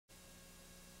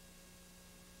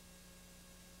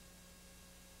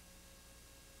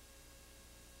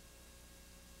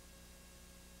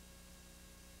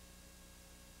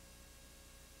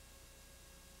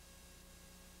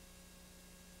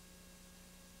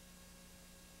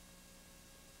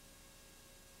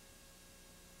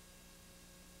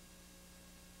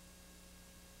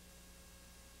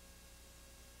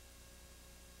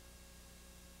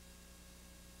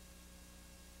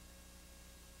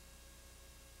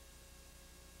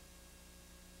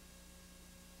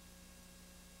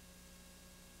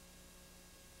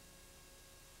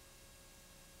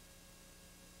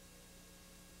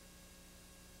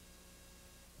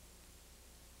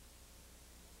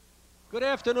Good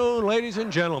afternoon, ladies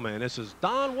and gentlemen. This is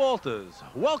Don Walters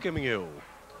welcoming you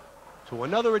to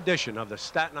another edition of the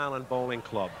Staten Island Bowling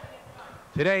Club.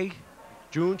 Today,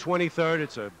 June 23rd,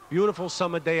 it's a beautiful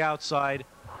summer day outside,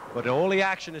 but all the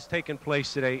action is taking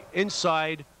place today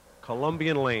inside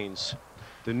Columbian lanes.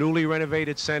 The newly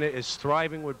renovated center is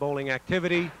thriving with bowling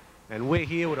activity, and we're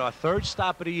here with our third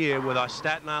stop of the year with our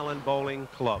Staten Island Bowling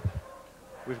Club.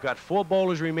 We've got 4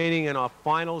 bowlers remaining in our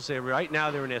finals. Right now,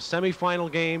 they're in their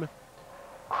semifinal game.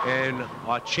 And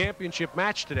our championship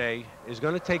match today is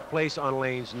going to take place on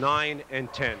lanes 9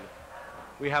 and 10.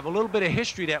 We have a little bit of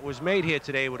history that was made here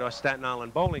today with our Staten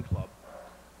Island Bowling Club.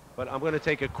 But I'm going to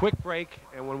take a quick break,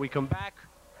 and when we come back,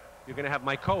 you're going to have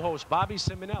my co-host, Bobby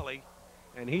Simonelli,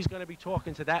 and he's going to be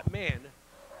talking to that man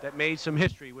that made some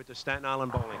history with the Staten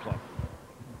Island Bowling Club.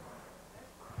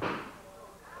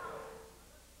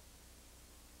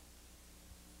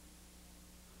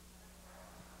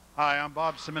 Hi, I'm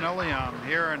Bob Simonelli. I'm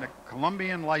here in the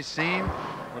Columbian Lyceum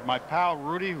with my pal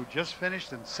Rudy, who just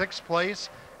finished in 6th place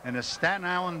in the Staten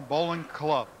Island Bowling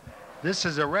Club. This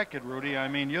is a record, Rudy. I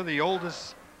mean, you're the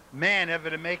oldest man ever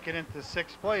to make it into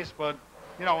 6th place, but,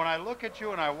 you know, when I look at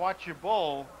you and I watch you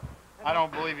bowl, I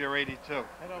don't believe you're 82.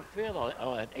 I don't feel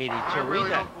at 82 I really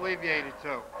either. don't believe you're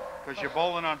 82, because you're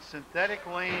bowling on synthetic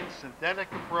lanes, synthetic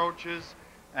approaches,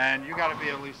 and you got to be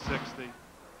at least 60.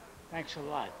 Thanks a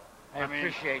lot. I mean,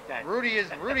 appreciate that. Rudy is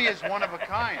one of a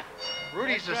kind.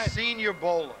 Rudy's a senior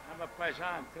bowler. I'm a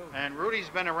paisan, too. And Rudy's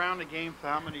been around the game for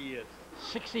how many years?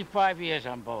 65 years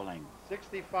I'm bowling.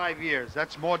 65 years.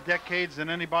 That's more decades than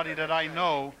anybody that I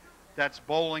know that's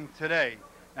bowling today.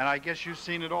 And I guess you've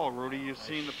seen it all, Rudy. You've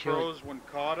seen the pros when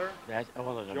Carter, that's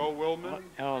all of them. Joe Willman,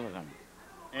 all of them.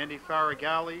 Andy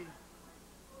Faragalli.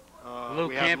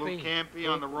 We had Lou Campy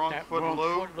on the wrong foot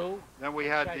Lou. Then we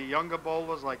had the younger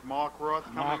bowlers like Mark Roth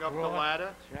coming up the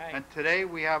ladder. Right. And today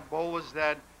we have bowlers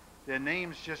that their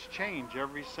names just change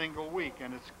every single week.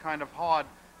 And it's kind of hard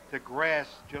to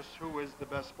grasp just who is the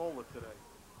best bowler today.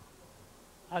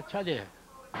 I'll tell you,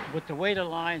 with the way the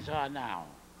lines are now,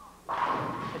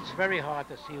 it's very hard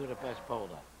to see who the best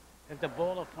bowler. If the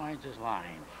bowler finds his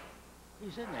line,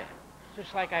 he's in there.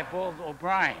 Just like I bowled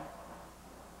O'Brien.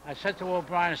 I said to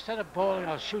O'Brien, instead of bowling,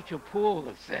 I'll shoot you pool,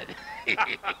 it said.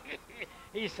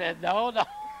 He said, no.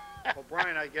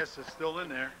 O'Brien, I guess, is still in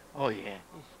there. Oh, yeah.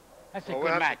 That's a Well,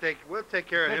 good match. We'll take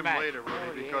care of him match. later,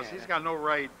 Rudy, because yeah. he's got no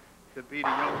right to beat a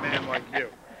young man like you.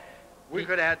 We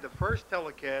could have had the first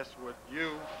telecast with you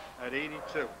at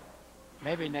 82.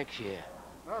 Maybe next year.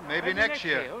 Well, maybe next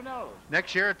year. Who knows?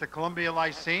 Next year at the Columbia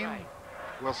Lyceum. Right.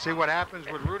 We'll see what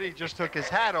happens with Rudy. Just took his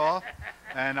hat off,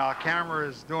 and our camera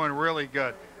is doing really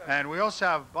good. And we also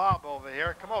have Bob over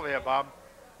here. Come over here, Bob.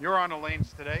 You're on the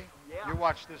lanes today. Yeah. You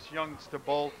watched this youngster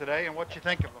bowl today, and what you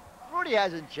think of him? Rudy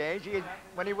hasn't changed.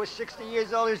 When he was 60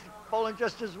 years old, he was bowling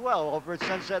just as well over at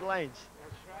Sunset Lanes.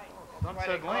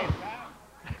 Sunset Lane.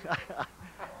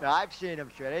 No, I've seen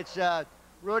him straight. It's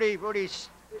Rudy's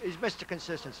he's Mr.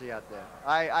 Consistency out there.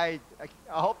 I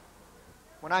hope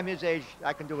when I'm his age,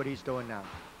 I can do what he's doing now.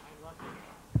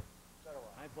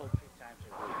 I bowl 3 times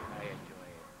a week, and I enjoy it.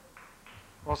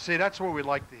 Well, see, that's what we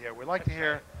like to hear. We like to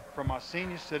hear from our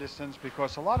senior citizens,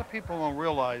 because a lot of people don't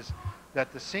realize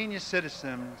that the senior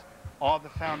citizens are the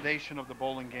foundation of the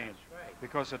bowling game.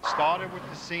 Because it started with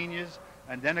the seniors,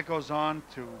 and then it goes on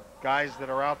to guys that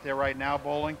are out there right now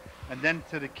bowling, and then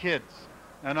to the kids.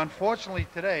 And unfortunately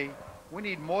today, we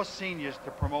need more seniors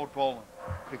to promote bowling.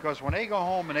 Because when they go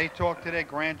home and they talk to their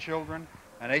grandchildren,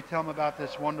 and they tell them about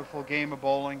this wonderful game of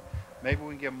bowling, maybe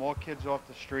we can get more kids off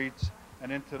the streets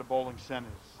and into the bowling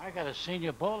centers. I got a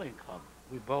senior bowling club.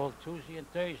 We bowl Tuesday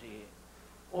and Thursday,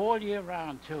 all year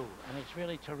round too, and it's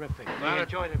really terrific. I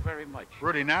enjoyed it very much.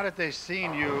 Rudy, now that they've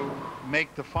seen you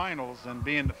make the finals and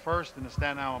being the first in the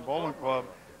Staten Island Bowling Club,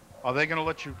 are they going to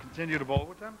let you continue to bowl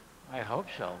with them? I hope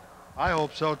so. I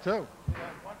hope so too. We got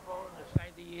one bowler that's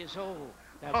 90 years old.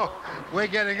 Oh, we're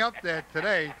getting up there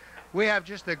today. We have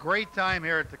just a great time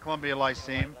here at the Columbia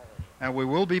Lyceum, and we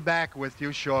will be back with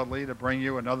you shortly to bring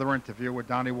you another interview with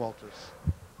Donnie Walters.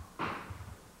 That's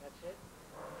it?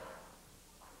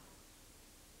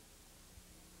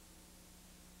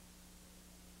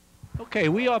 Okay,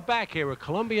 we are back here at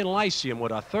Columbian Lyceum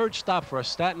with our third stop for our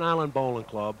Staten Island Bowling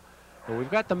Club. And we've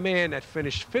got the man that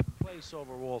finished 5th place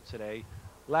overall today,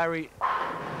 Larry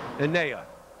Enea.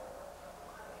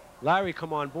 Larry,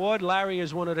 come on board. Larry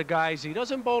is one of the guys, he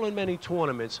doesn't bowl in many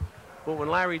tournaments, but when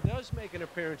Larry does make an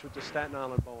appearance with the Staten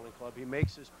Island Bowling Club, he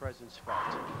makes his presence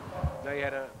felt. Now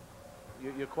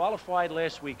you qualified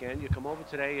last weekend, you come over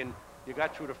today and you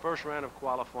got through the first round of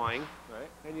qualifying, right?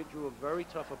 And you drew a very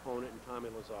tough opponent in Tommy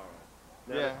Lazzaro.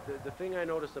 Now, Yeah. The thing I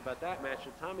noticed about that match,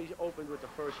 that Tommy opened with the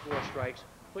first 4 strikes,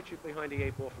 put you behind the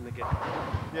 8 ball from the get-go.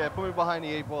 Yeah, put me behind the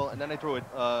 8 ball, and then I threw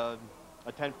a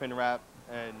 10-pin wrap,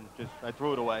 and I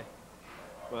threw it away.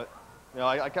 But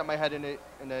I kept my head in it,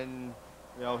 and then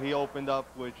he opened up,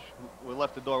 which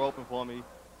left the door open for me.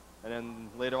 And then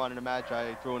later on in the match,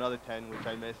 I threw another 10, which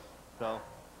I missed. So,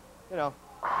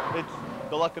 it's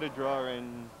the luck of the draw,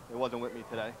 and it wasn't with me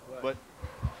today. Right. But,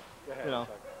 Go ahead,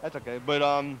 that's okay. But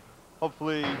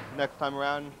hopefully next time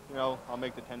around, I'll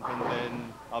make the 10 pins,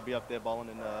 and I'll be up there bowling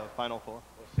in the Final 4. Well,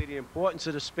 see, the importance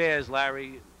of the spares,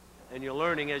 Larry, and you're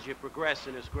learning as you progress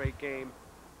in this great game,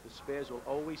 the spares will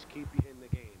always keep you in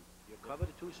the game. You cover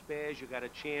the 2 spares, you got a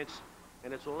chance,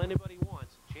 and it's all anybody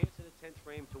wants, a chance in the 10th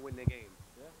frame to win the game.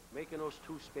 Yeah. Making those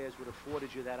 2 spares would have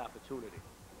afforded you that opportunity.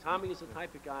 Tommy is the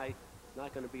type of guy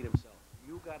not going to beat himself.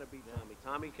 You got to beat Tommy.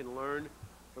 Tommy can learn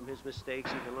from his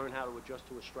mistakes. He can learn how to adjust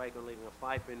to a strike on leaving a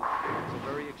 5-pin. He's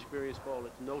a very experienced bowler.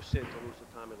 It's no sin to lose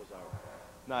to Tommy Lazzaro.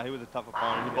 Nah, he was a tough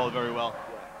opponent. He bowled very well.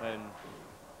 Yeah. And,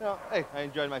 hey, I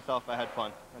enjoyed myself. I had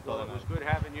fun. That's all that It was matters. good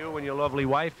having you and your lovely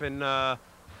wife, and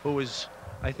who was,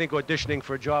 I think, auditioning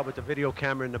for a job with the video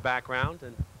camera in the background.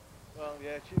 And Well,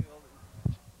 yeah,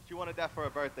 she wanted that for her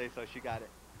birthday, so she got it.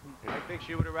 I think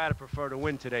she would have rather preferred to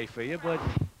win today for you, but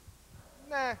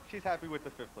Nah, she's happy with the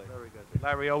 5th place. very good.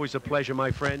 Larry, always a pleasure,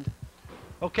 my friend.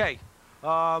 Okay,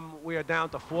 we are down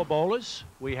to 4 bowlers.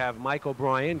 We have Mike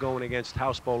O'Brien going against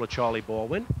house bowler Charlie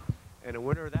Baldwin, and the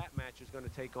winner of that match is going to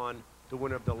take on the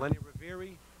winner of the Lenny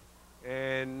Rivieri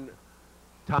and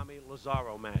Tommy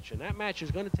Lazzaro match, and that match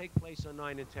is going to take place on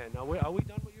 9 and 10. Now, are we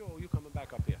done with you, or are you coming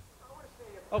back up here?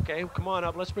 Okay, come on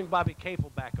up. Let's bring Bobby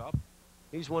Kafel back up.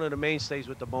 He's one of the mainstays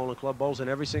with the bowling club, bowls in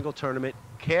every single tournament,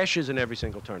 cashes in every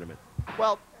single tournament.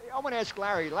 Well, I want to ask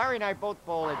Larry. Larry and I both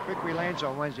bowl at Victory Lanes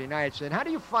on Wednesday nights, and how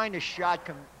do you find the shot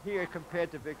here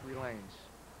compared to Victory Lanes?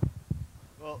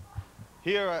 Well,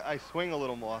 here I swing a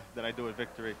little more than I do at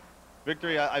Victory.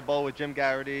 Victory, I bowl with Jim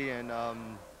Garrity and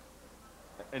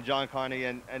John Carney,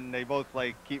 and they both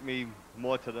keep me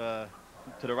more to the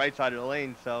right side of the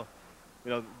lane. So,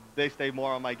 they stay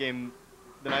more on my game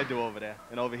than I do over there.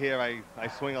 And over here, I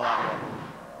swing a lot more.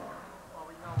 Well,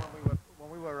 we know when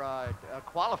we were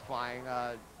qualifying,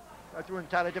 I threw an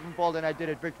entirely different ball than I did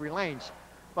at Victory Lanes.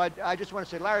 But I just want to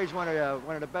say Larry's one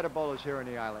of the better bowlers here on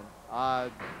the island. I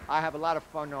have a lot of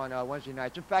fun on Wednesday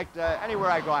nights. In fact, anywhere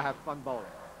I go, I have fun bowling.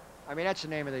 I mean, that's the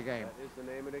name of the game. That is the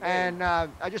name of the game. And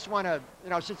I just want to,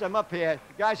 since I'm up here,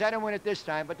 guys, I didn't win it this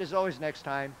time, but there's always next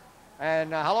time.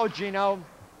 And hello, Gino,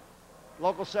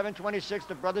 Local 726,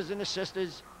 the brothers and the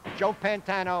sisters, Joe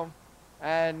Pantano,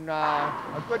 and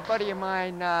a good buddy of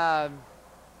mine,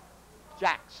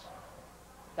 Jax.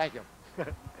 Thank you.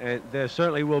 And there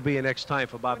certainly will be a next time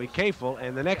for Bobby Kafel,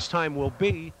 and the next time will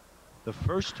be the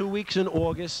first 2 weeks in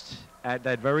August at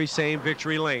that very same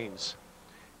Victory Lanes.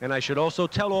 And I should also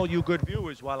tell all you good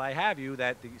viewers while I have you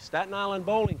that the Staten Island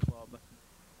Bowling Club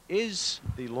is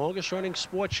the longest running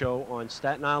sports show on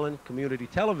Staten Island Community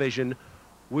Television.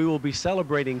 We will be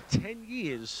celebrating 10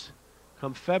 years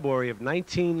come February of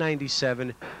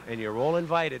 1997, and you're all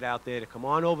invited out there to come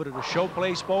on over to the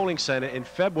Showplace Bowling Center in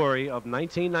February of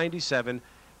 1997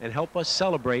 and help us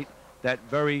celebrate that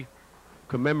very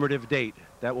commemorative date.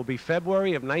 That will be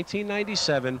February of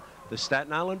 1997. The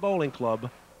Staten Island Bowling Club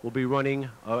will be running,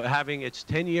 having its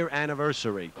 10-year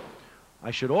anniversary. I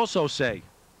should also say,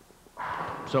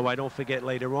 so I don't forget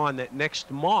later on, that next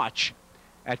March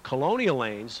at Colonial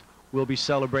Lanes, we'll be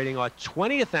celebrating our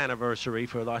 20th anniversary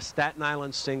for our Staten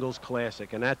Island Singles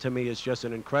Classic. And that, to me, is just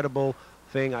an incredible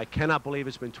thing. I cannot believe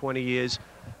it's been 20 years.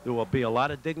 There will be a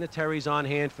lot of dignitaries on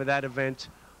hand for that event,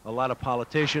 a lot of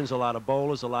politicians, a lot of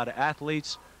bowlers, a lot of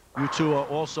athletes. You two are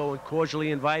also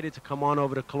cordially invited to come on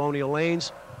over to Colonial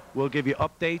Lanes. We'll give you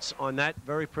updates on that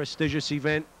very prestigious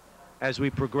event as we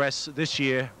progress this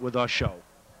year with our show.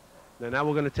 Now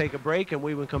we're going to take a break, and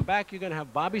when we come back, you're going to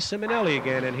have Bobby Simonelli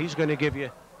again, and he's going to give you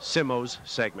Simo's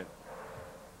segment.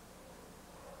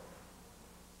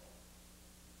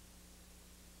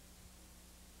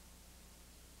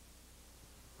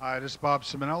 Hi, this is Bob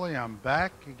Simonelli. I'm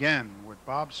back again with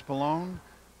Bob Spallone,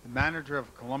 the manager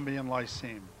of Columbian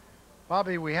Lyceum.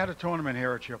 Bobby, we had a tournament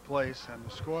here at your place, and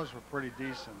the scores were pretty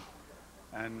decent,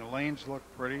 and the lanes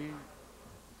looked pretty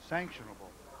sanctionable.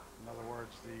 In other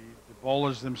words, the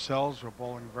bowlers themselves were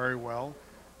bowling very well,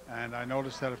 and I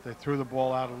noticed that if they threw the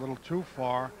ball out a little too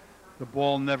far, the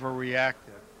ball never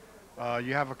reacted.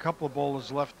 You have a couple of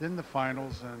bowlers left in the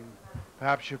finals, and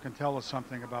perhaps you can tell us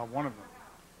something about one of them.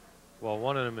 Well,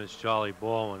 one of them is Charlie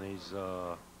Baldwin. He's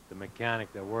the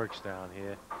mechanic that works down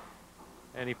here,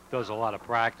 and he does a lot of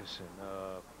practicing.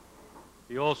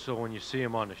 He also, when you see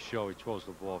him on the show, he throws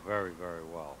the ball very, very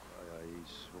well.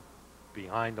 He's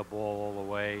behind the ball all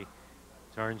the way,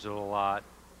 turns it a lot,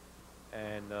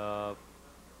 and the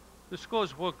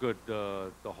scores were good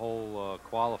the whole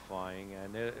qualifying,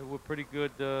 and it were pretty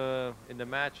good in the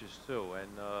matches too.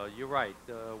 And you're right,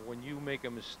 when you make a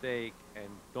mistake and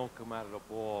don't come out of the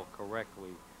ball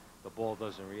correctly, the ball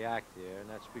doesn't react there, and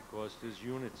that's because there's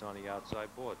units on the outside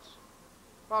boards.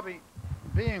 Bobby,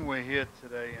 being we're here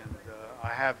today, and I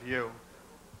have you,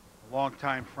 a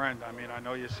longtime friend. I mean, I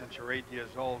know you since you're 8 years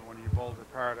old when you bowled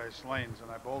at Paradise Lanes,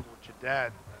 and I bowled with your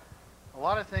dad. A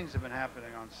lot of things have been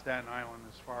happening on Staten Island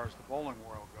as far as the bowling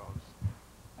world goes.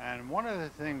 And one of the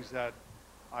things that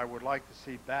I would like to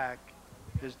see back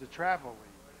is the travel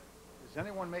league. Is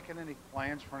anyone making any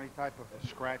plans for any type of a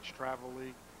scratch travel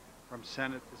league from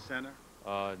center to center?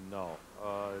 No.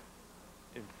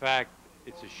 In fact,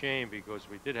 it's a shame because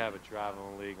we did have a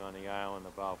traveling league on the island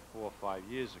about 4 or 5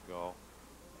 years ago,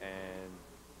 and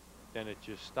then it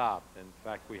just stopped. In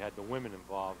fact, we had the women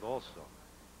involved also.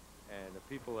 And the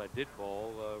people that did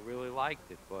bowl really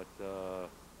liked it, but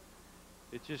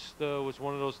it just was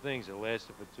one of those things. It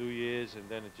lasted for 2 years, and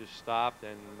then it just stopped,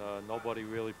 and nobody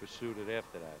really pursued it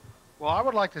after that. Well, I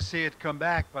would like to see it come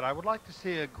back, but I would like to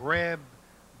see a grab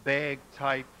bag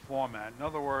type format. In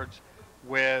other words,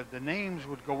 where the names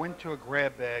would go into a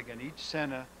grab bag, and each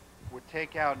center would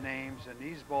take out names, and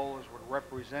these bowlers would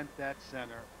represent that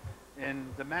center in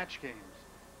the match games.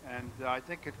 And I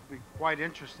think it would be quite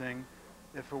interesting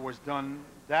if it was done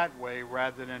that way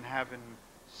rather than having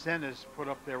centers put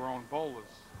up their own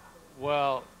bowlers.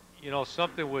 Well, you know,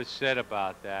 something was said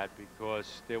about that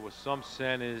because there were some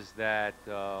centers that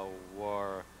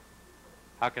were,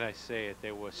 how can I say it,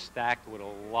 they were stacked with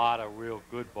a lot of real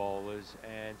good bowlers,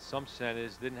 and some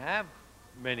centers didn't have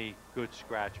many good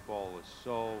scratch bowlers,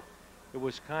 so it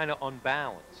was kind of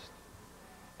unbalanced.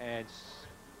 And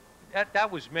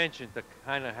that was mentioned to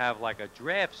kind of have like a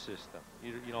draft system.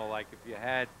 You know, like if you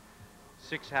had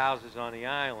 6 houses on the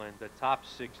island, the top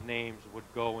 6 names would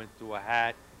go into a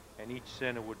hat, and each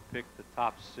center would pick the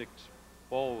top 6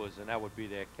 bowlers, and that would be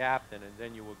their captain, and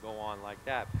then you would go on like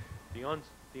that.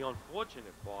 The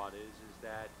unfortunate part is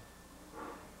that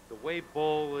the way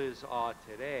bowlers are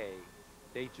today,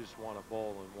 they just want to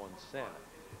bowl in one center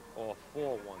or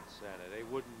for one center. They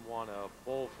wouldn't want to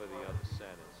bowl for the other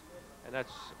centers. And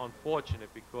that's unfortunate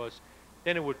because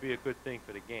then it would be a good thing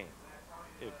for the game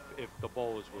if the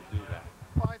bowlers would do that.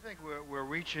 Well, I think we're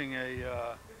reaching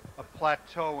a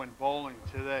plateau in bowling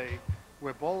today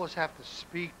where bowlers have to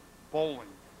speak bowling,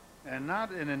 and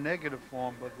not in a negative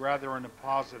form, but rather in a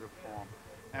positive form.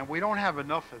 And we don't have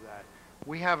enough of that.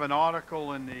 We have an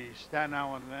article in the Staten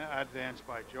Island Advance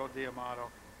by Joe D'Amato,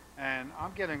 and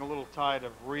I'm getting a little tired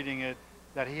of reading it,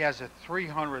 that he has a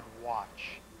 300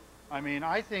 watch. I mean,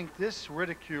 I think this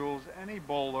ridicules any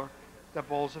bowler that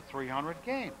bowls a 300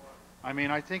 game. I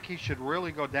mean, I think he should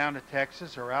really go down to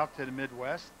Texas or out to the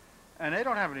Midwest, and they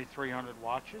don't have any 300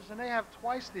 watches, and they have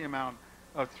twice the amount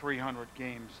of 300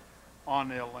 games on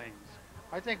their lanes.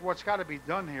 I think what's got to be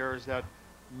done here is that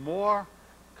more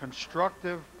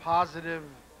constructive, positive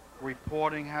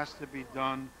reporting has to be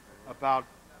done about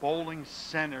bowling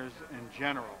centers in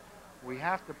general. We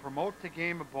have to promote the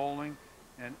game of bowling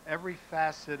in every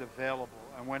facet available,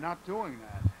 and we're not doing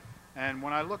that. And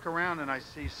when I look around and I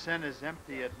see centers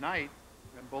empty at night,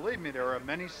 and believe me, there are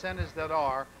many centers that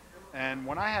are, and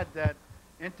when I had that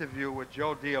interview with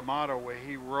Joe D'Amato where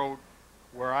he wrote,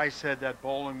 where I said that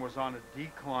bowling was on a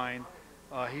decline,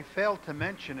 he failed to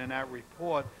mention in that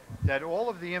report that all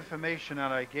of the information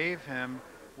that I gave him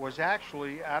was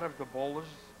actually out of the bowler's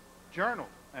journal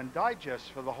and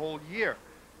digest for the whole year.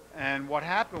 And what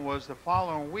happened was the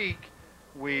following week,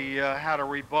 we had a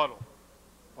rebuttal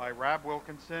by Rab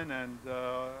Wilkinson and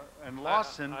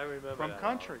Lawson from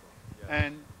Country. Yes.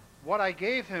 And what I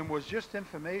gave him was just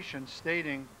information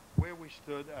stating where we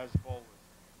stood as bowlers.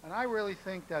 And I really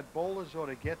think that bowlers ought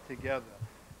to get together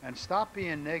and stop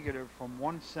being negative from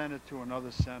one center to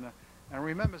another center. And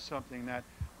remember something, that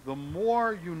the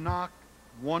more you knock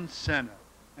one center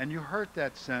and you hurt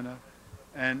that center,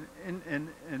 and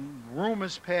in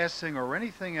rumors passing or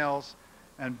anything else,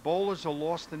 and bowlers are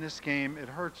lost in this game, it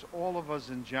hurts all of us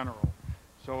in general.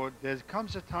 So there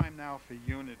comes a time now for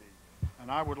unity. And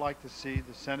I would like to see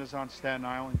the centers on Staten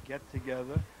Island get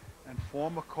together and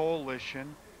form a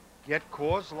coalition, get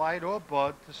Coors Light or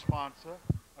Bud to sponsor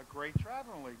a great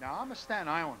traveling league. Now, I'm a Staten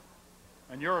Islander,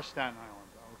 and you're a Staten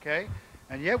Islander, okay?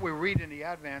 And yet we read in the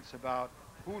Advance about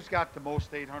who's got the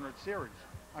most 800 series.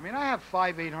 I mean, I have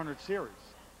 5 800 series,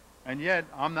 and yet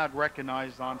I'm not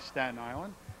recognized on Staten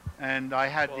Island. And I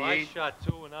had Well, the I 8. shot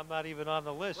 2, and I'm not even on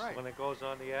the list Right. when it goes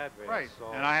on the advance. Right,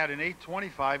 So. and I had an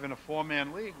 825 in a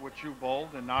 4-man league, which you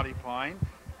bowled and Knotty Pine,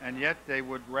 and yet they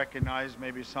would recognize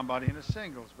maybe somebody in the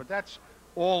singles. But that's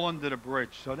all under the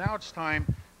bridge. So now it's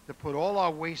time to put all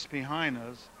our waste behind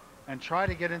us and try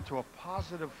to get into a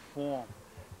positive form.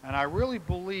 And I really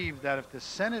believe that if the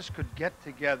centers could get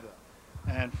together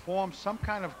and form some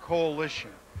kind of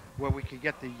coalition where we could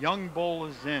get the young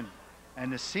bowlers in,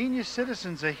 and the senior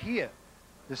citizens are here.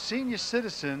 The senior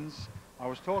citizens, I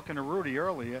was talking to Rudy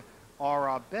earlier, are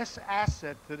our best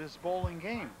asset to this bowling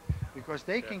game because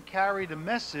they can carry the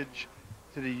message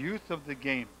to the youth of the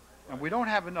game. And we don't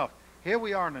have enough. Here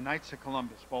we are in the Knights of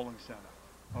Columbus Bowling Center.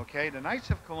 Okay, the Knights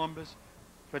of Columbus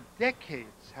for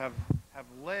decades have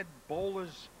led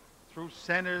bowlers through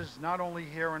centers, not only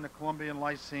here in the Columbian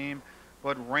Lyceum,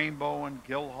 but Rainbow and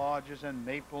Gil Hodges and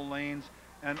Maple Lanes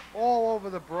and all over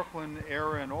the Brooklyn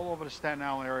area and all over the Staten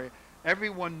Island area.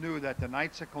 Everyone knew that the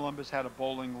Knights of Columbus had a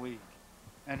bowling league.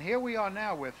 And here we are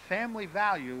now where family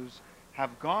values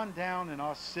have gone down in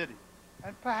our city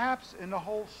and perhaps in the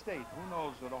whole state, who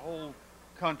knows, or the whole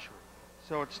country.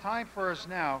 So it's time for us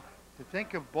now to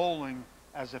think of bowling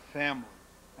as a family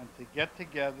and to get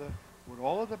together with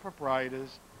all of the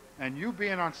proprietors. And you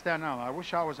being on Staten Island, I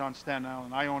wish I was on Staten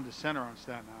Island. I owned a center on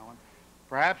Staten Island.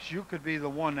 Perhaps you could be the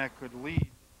one that could lead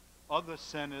other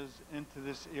centers into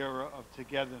this era of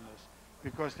togetherness,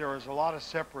 because there is a lot of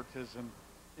separatism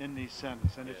in these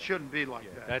centers, and it shouldn't be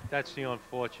like that. That's the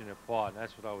unfortunate part, and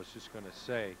that's what I was just going to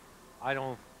say. I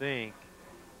don't think,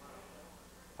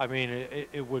 I mean,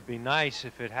 it would be nice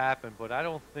if it happened, but I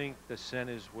don't think the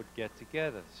centers would get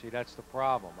together. See, that's the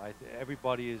problem.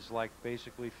 Everybody is like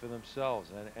basically for themselves,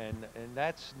 and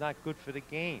that's not good for the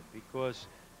game, because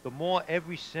the more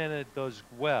every center does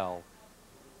well,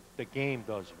 the game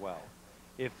does well.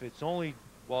 If it's only,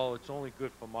 well, it's only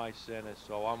good for my center,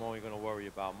 so I'm only going to worry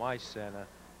about my center,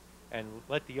 and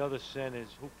let the other centers,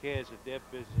 who cares if their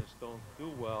business don't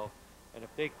do well, and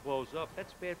if they close up,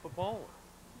 that's bad for bowling.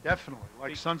 Definitely,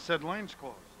 like Sunset Lane's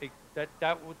closed.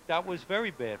 That was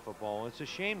very bad for bowling. It's a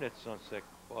shame that Sunset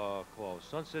closed.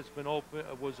 Sunset's been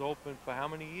was open for how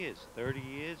many years? 30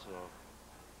 years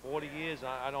or 40 years?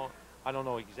 I don't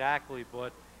know exactly,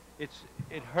 but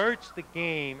it hurts the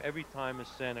game every time a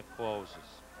center closes.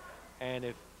 And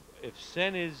if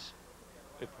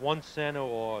one center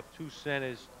or two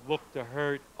centers look to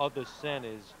hurt other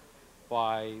centers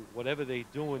by whatever they're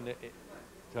doing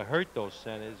to hurt those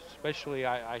centers, especially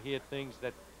I hear things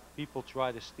that people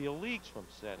try to steal leagues from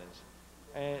centers,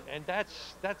 and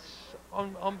that's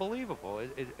unbelievable.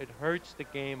 It hurts the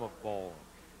game of bowling,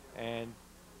 and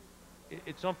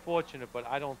it's unfortunate, but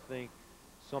I don't think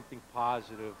something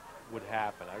positive would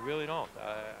happen. I really don't.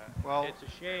 Well, it's a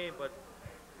shame, but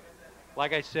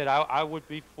like I said, I would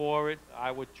be for it.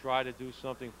 I would try to do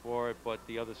something for it, but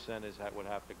the other centers would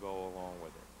have to go along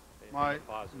with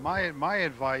it. My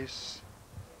advice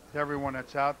to everyone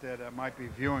that's out there that might be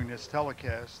viewing this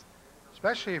telecast,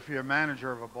 especially if you're a manager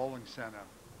of a bowling center,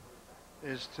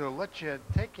 is to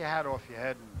take your hat off your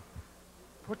head and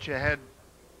put your head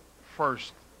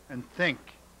first and think.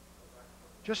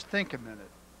 Just think a minute.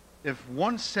 If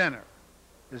one center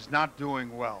is not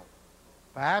doing well,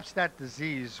 perhaps that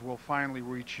disease will finally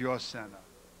reach your center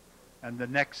and the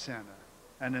next center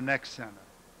and the next center.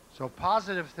 So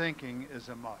positive thinking is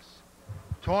a must.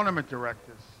 Tournament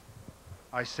directors,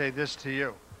 I say this to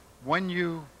you. When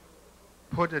you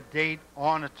put a date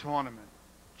on a tournament,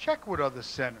 check with other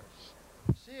centers.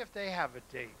 See if they have a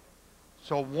date,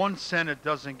 so one center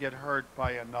doesn't get hurt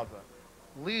by another.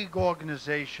 League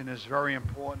organization is very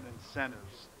important in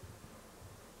centers.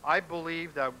 I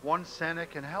believe that one center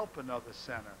can help another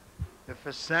center. If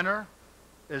a center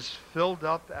is filled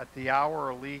up at the hour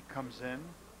a league comes in,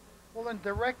 well, then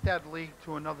direct that league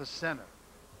to another center.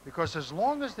 Because as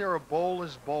long as there are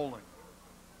bowlers bowling,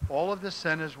 all of the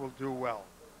centers will do well.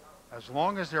 As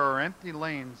long as there are empty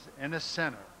lanes in a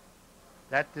center,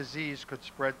 that disease could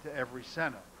spread to every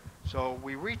center. So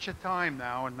we reach a time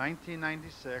now in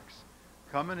 1996,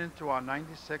 coming into our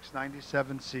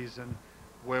 96-97 season,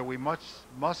 where we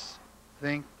must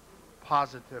think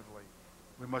positively.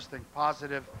 We must think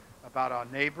positive about our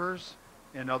neighbors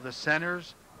in other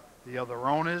centers, the other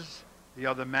owners, the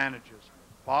other managers.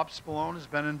 Bob Spallone has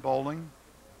been in bowling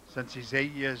since he's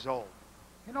 8 years old.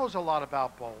 He knows a lot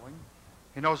about bowling.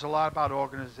 He knows a lot about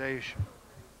organization.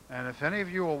 And if any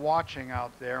of you are watching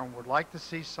out there and would like to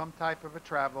see some type of a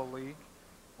travel league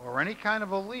or any kind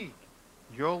of a league,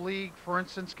 your league, for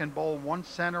instance, can bowl one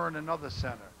center and another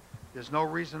center. There's no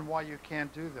reason why you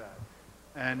can't do that.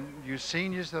 And you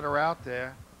seniors that are out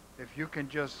there, if you can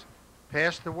just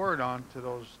pass the word on to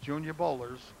those junior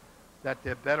bowlers that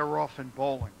they're better off in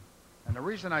bowling. And the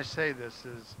reason I say this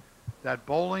is that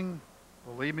bowling,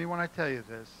 believe me when I tell you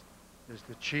this, is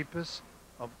the cheapest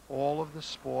of all of the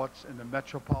sports in the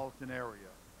metropolitan area.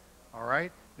 All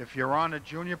right? If you're on a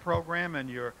junior program and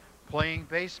you're playing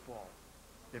baseball,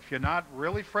 if you're not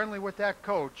really friendly with that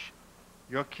coach,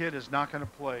 your kid is not going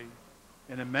to play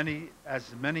in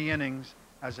as many innings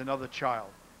as another child.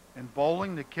 In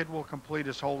bowling, the kid will complete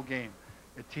his whole game.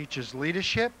 It teaches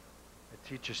leadership, it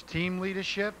teaches team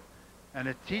leadership, and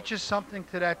it teaches something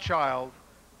to that child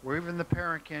where even the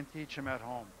parent can't teach him at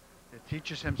home. It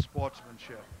teaches him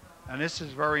sportsmanship. And this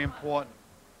is very important.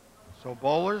 So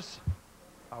bowlers,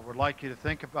 I would like you to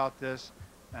think about this,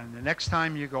 and the next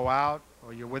time you go out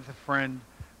or you're with a friend,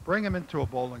 bring him into a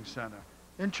bowling center.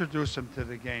 Introduce him to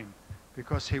the game,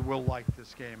 because he will like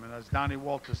this game. And as Donnie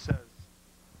Walters says,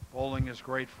 bowling is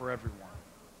great for everyone.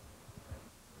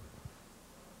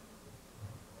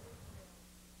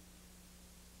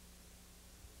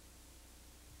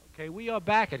 Okay, we are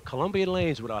back at Columbian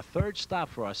Lanes with our third stop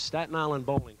for our Staten Island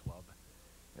Bowling Club.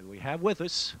 And we have with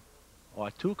us our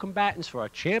two combatants for our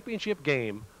championship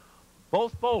game.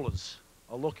 Both bowlers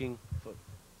are looking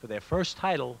for their first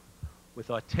title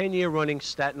with our 10-year running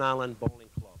Staten Island Bowling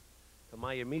Club. To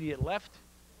my immediate left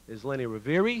is Lenny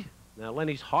Rivieri. Now,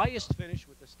 Lenny's highest finish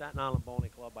with the Staten Island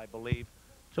Bowling Club, I believe,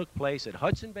 took place at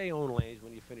Hudson Bay Own Lanes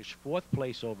when he finished 4th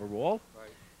place overall. Right.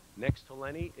 Next to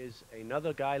Lenny is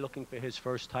another guy looking for his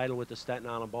first title with the Staten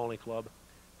Island Bowling Club,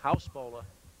 house bowler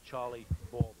Charlie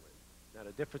Baldwin. Now,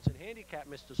 the difference in handicap,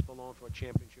 Mr. Spallone, for a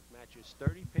championship match is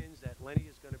 30 pins that Lenny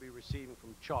is going to be receiving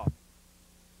from Charlie.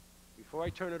 Before I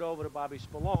turn it over to Bobby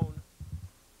Spallone,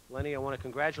 Lenny, I want to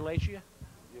congratulate you.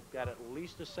 You've got at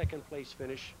least a 2nd place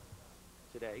finish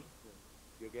today.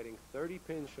 You're getting 30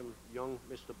 pins from young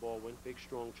Mr. Baldwin, big,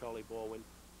 strong Charlie Baldwin.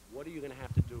 What are you going to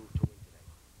have to do to win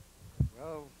today?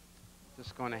 Well,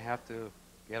 just going to have to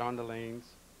get on the lanes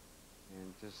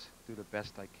and just do the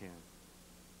best I can.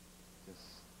 Just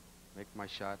make my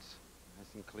shots nice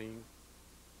and clean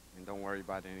and don't worry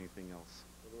about anything else.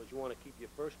 In other words, you want to keep your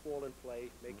first ball in play,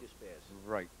 make your spares.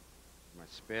 Right. My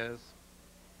spares,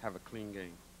 have a clean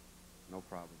game. No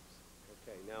problems.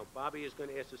 Okay, now Bobby is going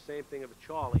to ask the same thing of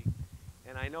Charlie.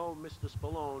 And I know Mr.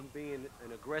 Spallone, being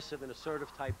an aggressive and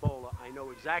assertive type bowler, I know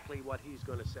exactly what he's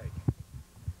going to say.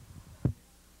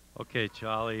 Okay,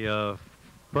 Charlie.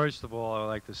 First of all, I'd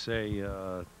like to say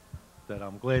that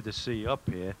I'm glad to see you up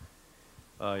here.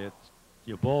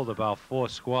 You bowled about 4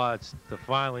 squads to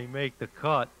finally make the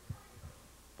cut.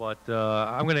 But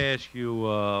I'm going to ask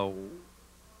you,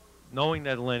 knowing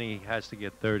that Lenny has to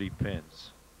get 30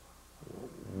 pins,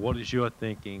 what is your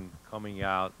thinking coming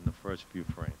out in the first few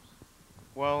frames?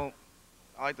 Well,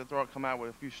 I like to come out with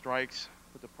a few strikes,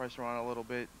 put the pressure on a little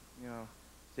bit, you know,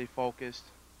 stay focused,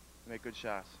 make good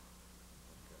shots.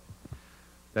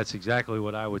 That's exactly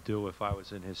what I would do if I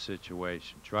was in his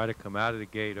situation. Try to come out of the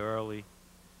gate early,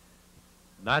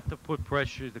 not to put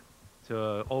pressure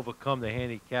to overcome the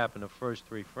handicap in the first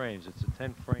 3 frames. It's a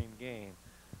 10-frame game,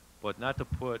 but not to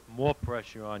put more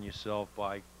pressure on yourself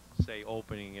by, say,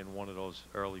 opening in one of those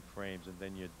early frames and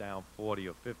then you're down 40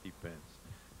 or 50 pins.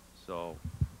 So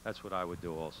that's what I would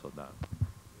do also, Don.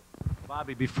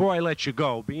 Bobby, before I let you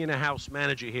go, being a house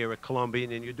manager here at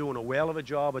Columbian, and you're doing a whale of a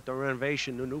job with the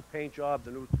renovation, the new paint job,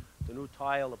 the new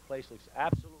tile, the place looks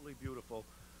absolutely beautiful.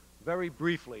 Very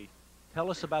briefly, tell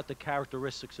us about the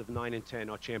characteristics of 9 and 10,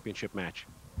 our championship match.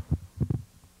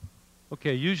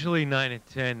 Okay, usually 9 and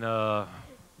 10.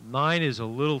 9 is a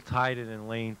little tighter than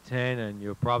lane 10, and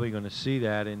you're probably going to see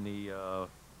that in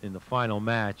the final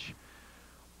match.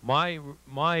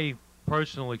 My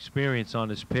personal experience on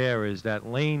this pair is that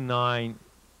lane 9,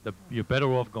 you're better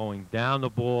off going down the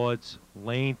boards.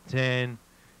 Lane 10,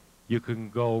 you can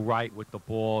go right with the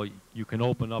ball. You can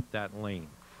open up that lane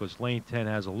because lane 10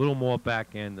 has a little more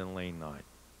back end than lane 9.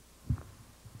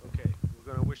 Okay,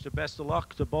 we're going to wish the best of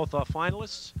luck to both our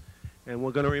finalists, and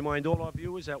we're going to remind all our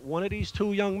viewers that one of these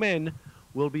 2 young men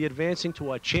will be advancing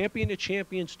to our Champion of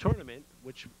Champions tournament,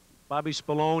 which Bobby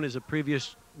Spallone is a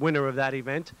previous winner of that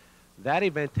event. That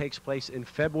event takes place in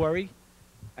February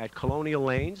at Colonial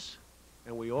Lanes.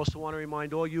 And we also want to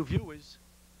remind all you viewers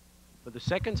for the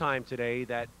 2nd time today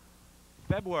that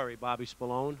February, Bobby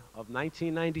Spallone, of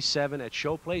 1997 at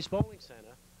Showplace Bowling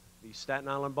Center, the Staten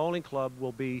Island Bowling Club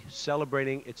will be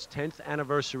celebrating its 10th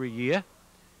anniversary year.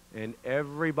 And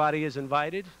everybody is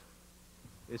invited.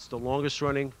 It's the longest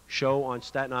running show on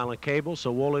Staten Island cable,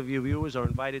 so all of you viewers are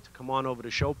invited to come on over to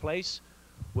Showplace.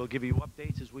 We'll give you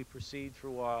updates as we proceed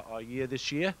through our year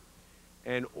this year.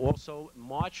 And also,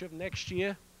 March of next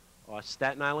year, our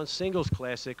Staten Island Singles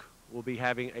Classic will be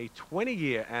having a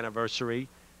 20-year anniversary,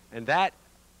 and that,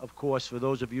 of course, for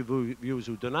those of you viewers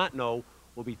who do not know,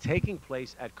 will be taking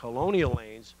place at Colonial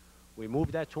Lanes. We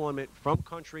moved that tournament from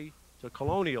Country to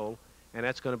Colonial, and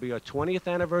that's going to be our 20th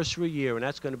anniversary year, and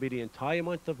that's going to be the entire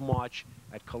month of March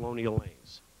at Colonial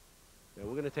Lanes. Now,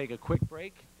 we're going to take a quick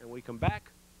break, and when we come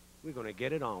back, we're going to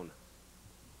get it on.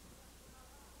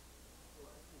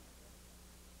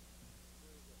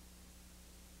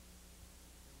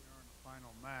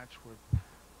 Final match with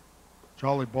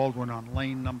Charlie Baldwin on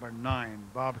lane number 9.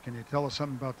 Bob, can you tell us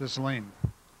something about this lane?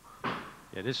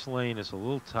 Yeah, this lane is a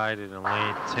little tighter than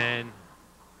lane 10,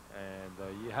 and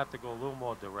you have to go a little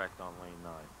more direct on lane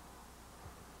 9.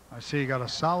 I see you got a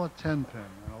solid 10 pin,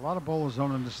 and a lot of bowlers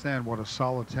don't understand what a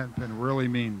solid 10 pin really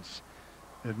means.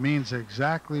 It means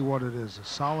exactly what it is, a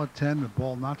solid 10, the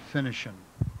ball not finishing.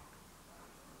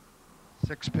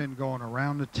 6 pin going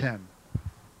around the 10.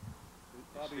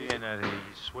 Seeing that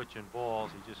he's switching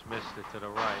balls, he just missed it to the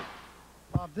right.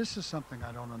 Bob, this is something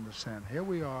I don't understand. Here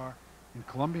we are in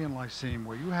Columbian Lyceum,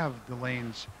 where you have the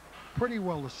lanes pretty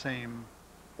well the same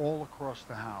all across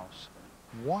the house.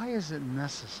 Why is it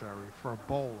necessary for a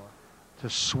bowler to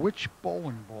switch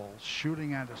bowling balls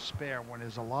shooting at a spare when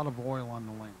there's a lot of oil on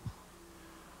the lanes?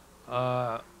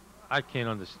 I can't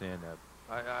understand that.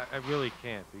 I really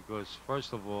can't, because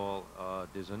first of all,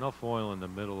 there's enough oil in the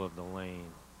middle of the lane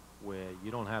where you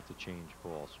don't have to change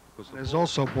balls. Because There's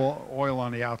also oil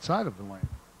on the outside of the lane.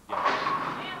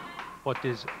 Yes. But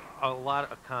there's a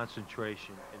lot of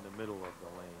concentration in the middle of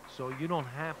the lane, so you don't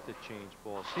have to change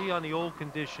balls. See, on the old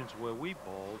conditions where we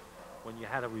bowled, when you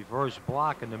had a reverse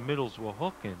block and the middles were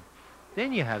hooking,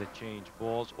 then you had to change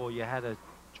balls, or you had to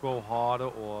throw harder,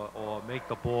 or make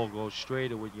the ball go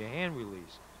straighter with your hand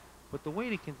release. But the way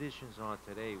the conditions are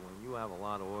today, when you have a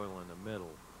lot of oil in the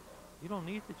middle, you don't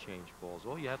need to change balls.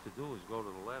 All you have to do is go to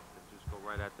the left and just go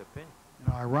right at the pin.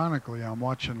 You know, ironically, I'm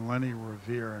watching Lenny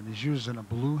Rivieri, and he's using a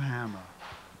blue hammer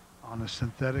on the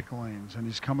synthetic lanes, and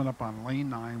he's coming up on lane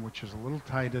 9, which is a little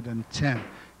tighter than 10.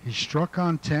 He struck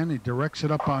on 10, he directs it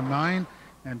up on 9,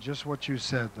 and just what you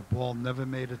said, the ball never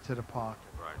made it to the pocket.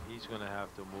 Right, he's going to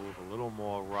have to move a little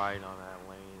more right on that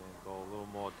lane and go a little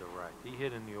more direct. He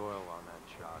hit in the oil on that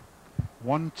shot.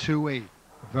 1-2-8,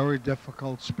 a very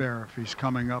difficult spare if he's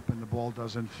coming up and the ball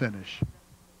doesn't finish.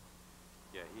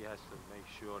 Yeah, he has to make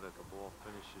sure that the ball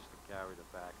finishes to carry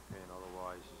the back pin,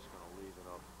 otherwise he's going to leave it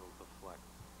up, it'll deflect.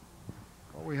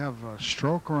 Well, we have a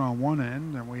stroker on one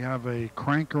end, and we have a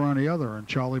cranker on the other, and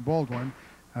Charlie Baldwin,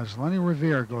 as Lenny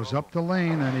Rivieri goes up the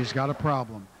lane, and he's got a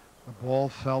problem. The ball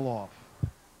fell off.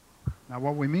 Now,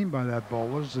 what we mean by that,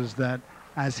 bowlers, is that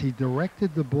as he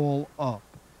directed the ball up,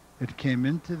 it came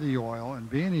into the oil, and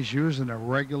being he's using a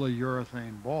regular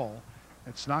urethane ball,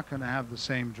 it's not going to have the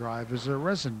same drive as a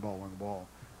resin bowling ball.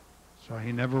 So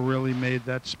he never really made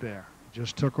that spare. He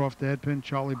just took off the head pin.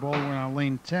 Charlie Baldwin on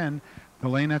lane 10. The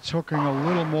lane that's hooking a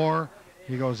little more,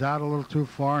 he goes out a little too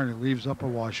far, and he leaves up a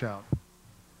washout.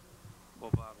 Well,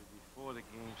 Bobby, before the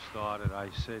game started, I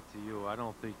said to you, I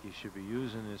don't think you should be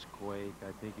using this quake.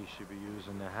 I think you should be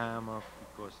using the hammer,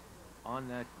 because on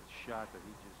that shot that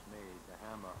he just made, the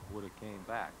hammer would have came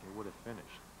back. It would have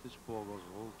finished. This ball goes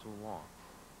a little too long.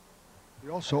 He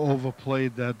also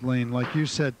overplayed that lane. Like you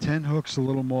said, 10 hooks a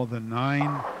little more than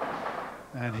 9,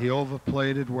 and he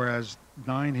overplayed it, whereas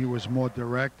 9 he was more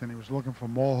direct, and he was looking for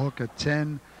more hook at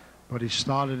 10, but he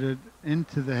started it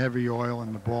into the heavy oil,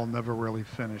 and the ball never really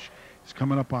finished. He's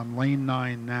coming up on lane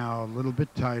 9 now, a little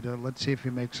bit tighter. Let's see if he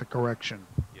makes a correction.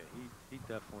 Yeah, he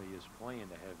definitely is playing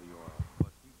the heavy oil,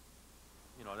 but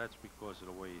you know, that's because of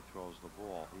the way he throws the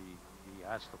ball. He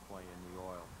has to play in the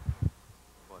oil.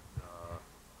 But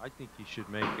I think he should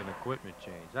make an equipment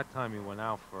change. That time he went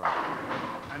out for...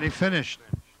 And he finished.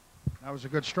 That was a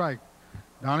good strike.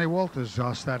 Donnie Walters,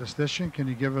 our statistician, can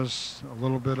you give us a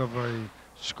little bit of a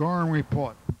scoring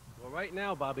report? Well, right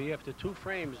now, Bobby, after 2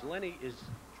 frames, Lenny is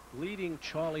leading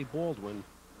Charlie Baldwin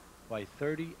by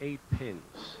 38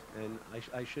 pins. And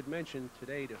I should mention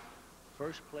today, the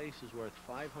first place is worth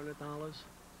 $500.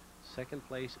 Second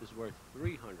place is worth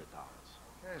 $300.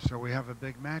 Okay, so we have a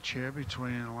big match here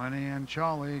between Lenny and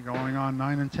Charlie going on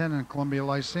 9 and 10 in Columbia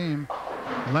Lyceum.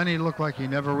 Lenny looked like he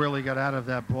never really got out of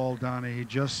that ball, Donnie. He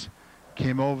just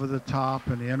came over the top,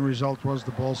 and the end result was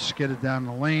the ball skidded down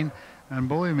the lane. And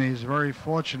believe me, he's very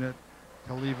fortunate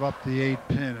to leave up the 8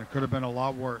 pin. It could have been a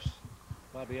lot worse.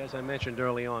 Bobby, as I mentioned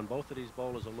early on, both of these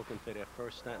bowlers are looking for their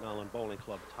first Staten Island Bowling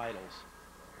Club titles.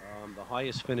 The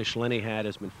highest finish Lenny had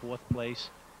has been 4th place.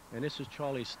 And this is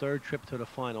Charlie's 3rd trip to the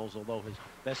finals, although his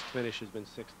best finish has been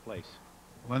 6th place.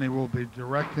 Lenny will be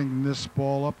directing this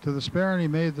ball up to the spare, and he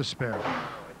made the spare. I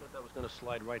thought that was going to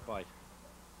slide right by.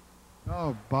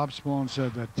 Oh, Bob Smallin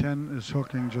said that 10 is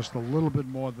hooking just a little bit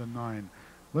more than 9.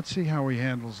 Let's see how he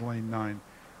handles lane 9.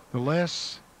 The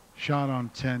last shot on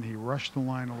 10, he rushed the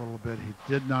line a little bit. He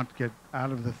did not get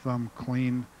out of the thumb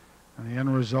clean, and the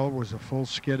end result was a full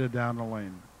skidder down the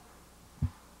lane. He's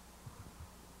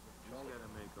got to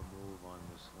make a move on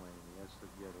this lane. He has to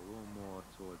get a little more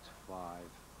towards 5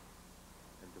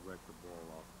 and direct the ball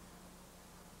up.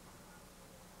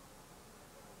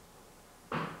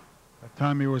 That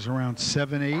time he was around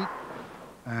 7-8,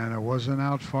 and it wasn't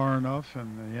out far enough,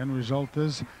 and the end result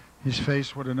is he's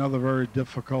faced with another very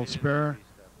difficult spare.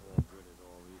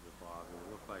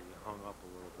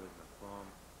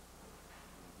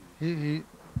 He's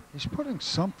putting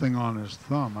something on his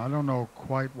thumb. I don't know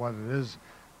quite what it is.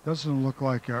 Doesn't look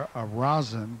like a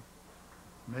rosin.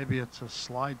 Maybe it's a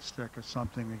slide stick or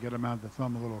something to get him out of the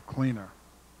thumb a little cleaner.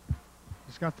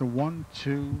 He's got the 1,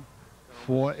 2,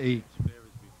 4, 8.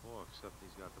 Except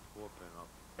he's got the 4-pin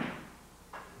up.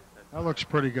 That looks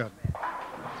pretty good. That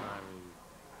time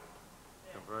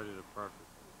he converted it perfect.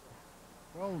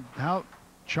 Well, how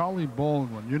Charlie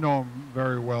Baldwin, you know him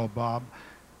very well, Bob.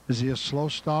 Is he a slow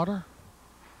starter?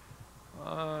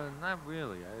 Not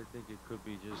really. I think it could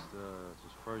be just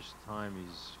his first time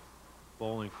he's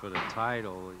bowling for the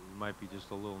title. He might be just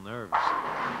a little nervous.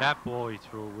 That ball he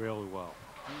threw really well.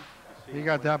 He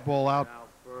got that ball out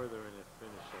further and it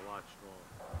finished a lot stronger.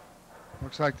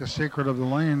 Looks like the secret of the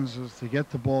lanes is to get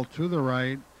the ball to the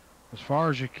right as far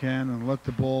as you can and let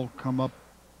the ball come up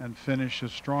and finish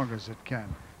as strong as it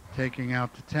can, taking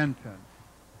out the 10-pin.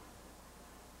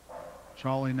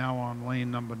 Charlie now on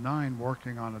lane number 9,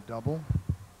 working on a double.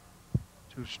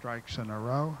 2 strikes in a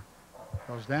row.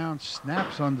 Goes down,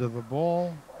 snaps under the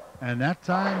ball, and that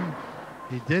time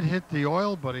he did hit the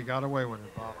oil, but he got away with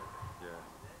it, Bob. Yeah,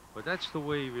 but that's the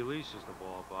way he releases the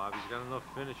ball, Bob. He's got enough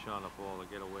finish on the ball to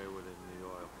get away with it in the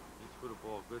oil. He threw the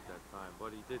ball good that time,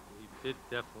 but he did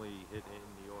definitely hit it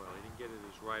in the oil. He didn't get it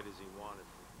as right as he wanted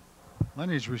to.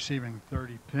 Lenny's receiving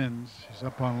 30 pins. He's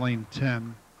up on lane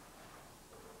 10.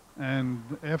 And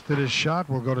after this shot,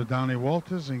 we'll go to Donnie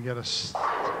Walters and get a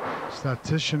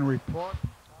statistician report.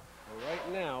 Well,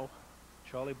 right now,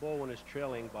 Charlie Baldwin is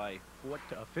trailing by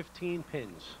 15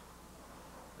 pins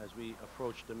as we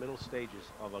approach the middle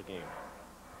stages of a game.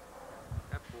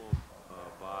 That ball,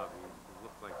 Bob, he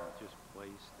looked like he just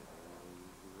placed it.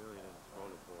 He really didn't throw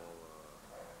the ball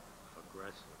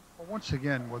aggressive. Well, once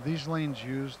again, were these lanes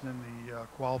used in the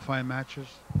qualifying matches?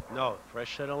 No,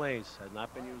 fresh set of lanes has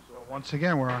not been used. So once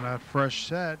again, we're on that fresh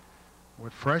set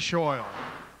with fresh oil.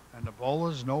 And the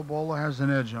bowlers, no bowler has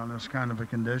an edge on this kind of a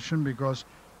condition because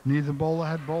neither bowler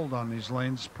had bowled on these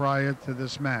lanes prior to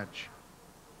this match.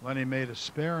 Lenny made a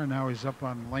spare, and now he's up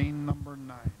on lane number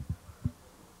 9.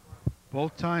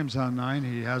 Both times on 9,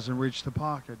 he hasn't reached the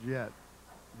pocket yet.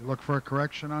 You look for a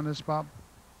correction on this, Bob?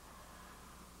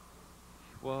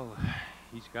 Well,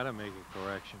 he's got to make a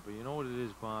correction, but you know what it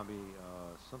is, Bobby?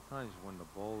 Sometimes when the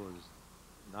bowler's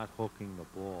not hooking the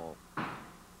ball,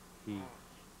 he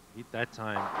that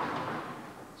time,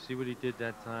 see what he did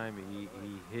that time? He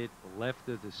hit left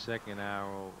of the second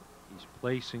arrow. He's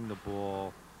placing the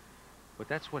ball, but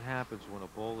that's what happens when a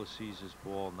bowler sees his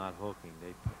ball not hooking.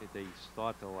 They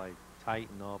start to like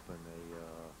tighten up, and they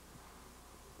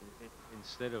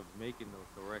instead of making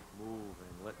the correct move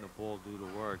and letting the ball do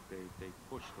the work, they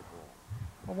push the ball.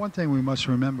 Well, one thing we must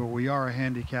remember, we are a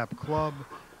handicap club.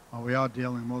 We are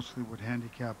dealing mostly with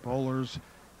handicap bowlers,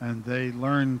 and they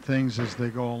learn things as they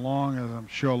go along, as I'm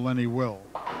sure Lenny will.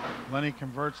 Lenny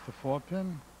converts the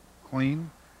 4-pin,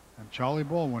 clean, and Charlie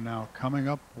Baldwin now coming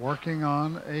up, working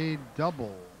on a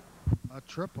double, a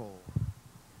triple.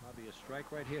 Probably a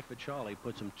strike right here for Charlie,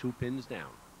 puts him 2 pins down.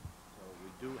 So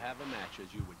we do have a match,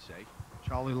 as you would say.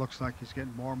 Charlie looks like he's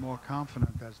getting more and more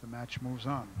confident as the match moves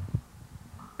on.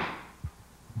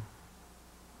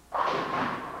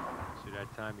 See,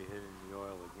 that time he hit in the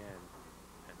oil again,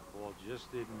 and the ball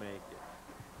just didn't make it.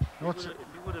 If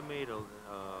he would have made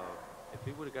if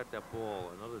he would have got that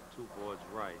ball another 2 boards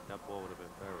right, that ball would have been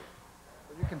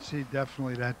buried. You can see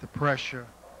definitely that the pressure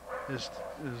is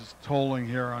tolling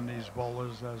here on these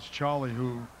bowlers, as Charlie,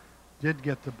 who did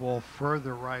get the ball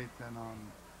further right than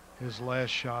on his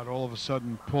last shot, all of a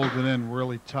sudden pulled it in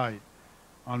really tight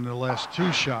on the last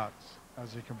 2 shots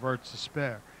as he converts the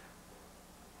spare.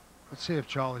 Let's see if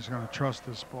Charlie's going to trust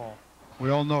this ball. We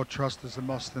all know trust is a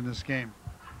must in this game.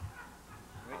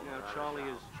 Right now, Charlie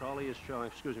is trailing.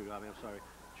 Excuse me, Bobby. I'm sorry.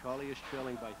 Charlie is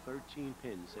trailing by 13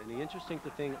 pins. And the interesting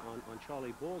thing on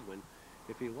Charlie Baldwin,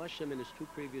 if he watched him in his 2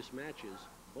 previous matches,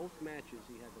 both matches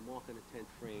he had the mark on the 10th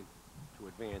frame to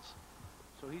advance.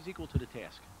 So he's equal to the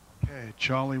task. Okay,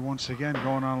 Charlie once again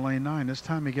going on lane 9. This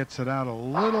time he gets it out a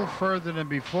little further than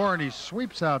before, and he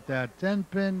sweeps out that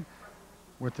 10-pin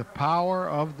with the power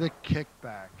of the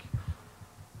kickback.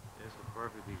 It's a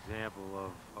perfect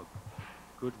example of a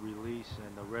good release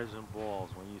and the resin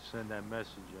balls. When you send that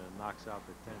message and it knocks out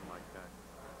the 10 like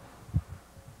that.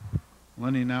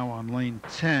 Lenny now on lane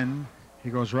 10. He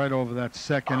goes right over that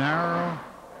second arrow.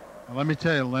 And let me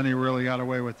tell you, Lenny really got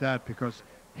away with that because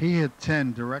he hit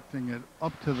 10, directing it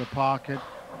up to the pocket,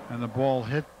 and the ball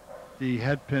hit the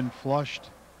head pin flushed,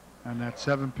 and that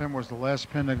 7-pin was the last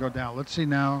pin to go down. Let's see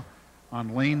now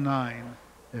on lane 9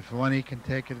 if Lenny can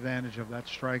take advantage of that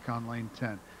strike on lane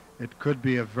 10. It could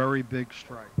be a very big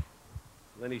strike.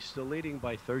 Lenny's still leading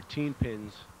by 13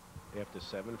 pins after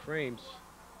 7 frames,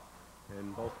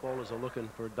 and both bowlers are looking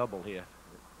for a double here.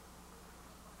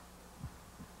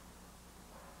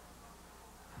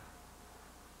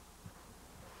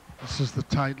 This is the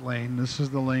tight lane. This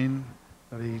is the lane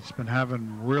that he's been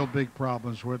having real big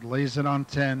problems with. Lays it on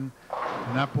 10,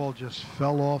 and that ball just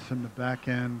fell off in the back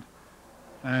end,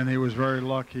 and he was very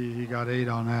lucky he got 8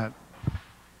 on that.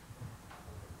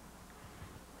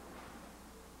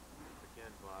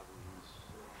 Again, Bobby,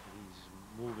 he's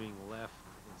moving left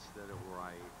instead of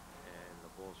right, and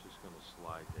the ball's just going to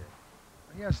slide there.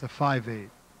 He has the 5-8.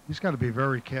 He's got to be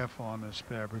very careful on this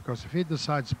pair because if he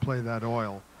decides to play that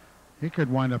oil, he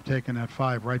could wind up taking that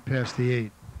 5 right past the 8.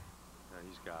 Yeah,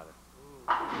 he's got it.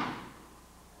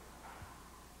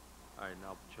 All right,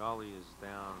 now Charlie is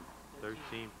down 13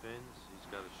 pins. He's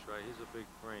got a strike. He's a big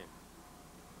frame.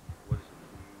 What is it?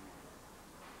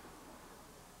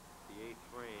 The 8th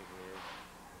frame here.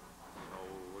 So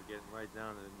we're getting right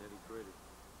down to the nitty-gritty.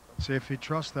 Let's see if he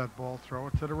trusts that ball. Throw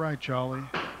it to the right, Charlie.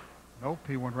 Nope,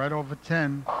 he went right over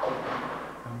 10.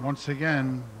 And once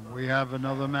again, we have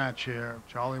another match here.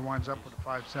 Charlie winds up with a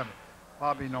 5-7.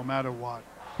 Bobby, no matter what,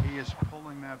 he is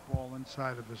pulling that ball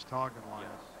inside of his target line.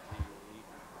 Yes.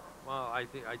 Well, I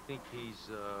think he's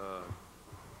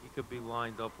he could be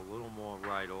lined up a little more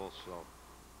right also.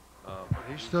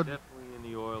 He he's stood definitely in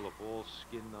the oil. The ball's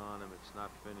skidding on him. It's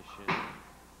not finishing.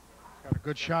 got a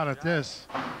good shot at this.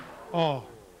 Oh,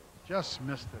 just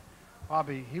missed it.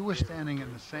 Bobby, he was standing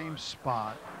in the same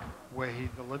spot where he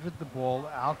delivered the ball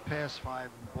out past 5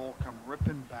 and the ball come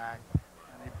ripping back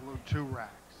and he blew 2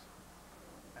 racks.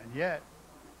 And yet,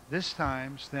 this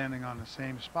time, standing on the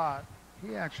same spot,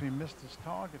 he actually missed his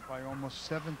target by almost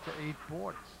 7 to 8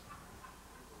 boards.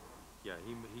 Yeah,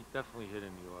 he definitely hit in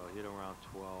the oil. Hit around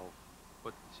 12.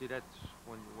 But see, that's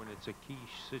when it's a key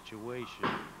situation.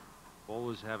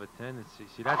 Bowlers have a tendency.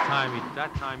 See, that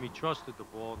time he trusted the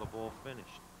ball and the ball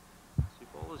finished. See,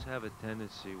 bowlers have a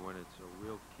tendency when it's a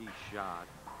real key shot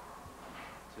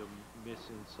to miss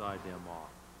inside their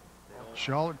mark.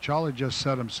 Charlie just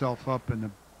set himself up in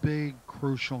a big,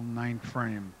 crucial 9th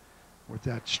frame with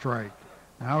that strike.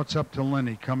 Now it's up to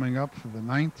Lenny coming up for the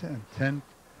 9th and 10th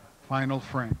final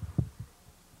frame.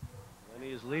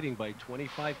 Lenny is leading by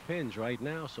 25 pins right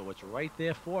now, so it's right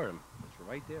there for him. It's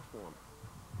right there for him.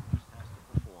 Just has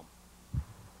to perform.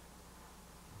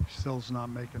 Still's not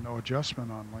making no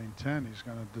adjustment on lane 10. He's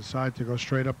going to decide to go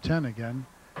straight up 10 again.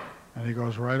 And he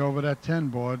goes right over that 10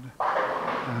 board.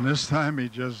 And this time he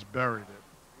just buried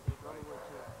it.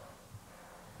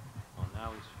 Well,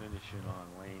 now he's finishing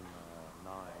on lane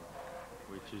 9,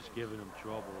 which is giving him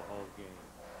trouble the whole game.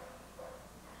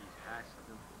 He's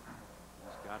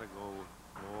got to go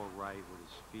more right with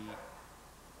his feet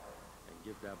and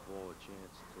give that ball a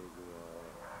chance to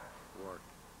work.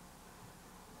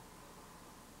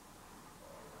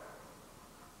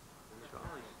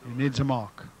 He needs a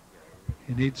mark.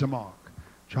 He needs a mark.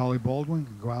 Charlie Baldwin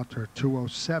can go out to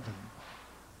 207,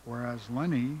 whereas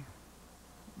Lenny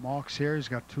marks here. He's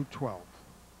got 212.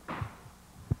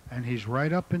 And he's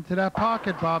right up into that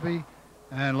pocket, Bobby.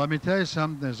 And let me tell you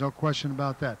something, there's no question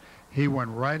about that. He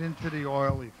went right into the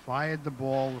oil. He fired the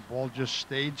ball just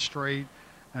stayed straight,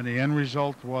 and the end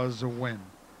result was a win.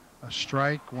 A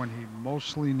strike when he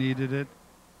mostly needed it.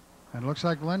 And it looks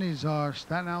like Lenny's our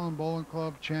Staten Island Bowling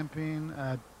Club champion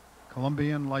at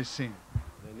Columbian Lyceum.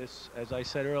 And this, as I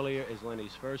said earlier, is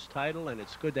Lenny's first title, and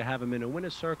it's good to have him in a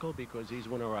winner's circle because he's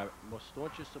one of our most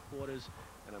staunchest supporters,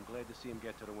 and I'm glad to see him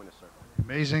get to the winner's circle. The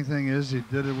amazing thing is he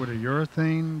did it with a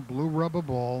urethane blue rubber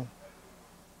ball,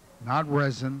 not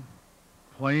resin,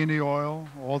 playing the oil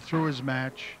all through his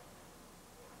match,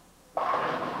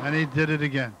 and he did it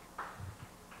again.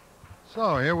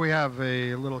 So here we have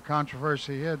a little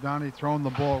controversy here. Donnie throwing the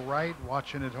ball right,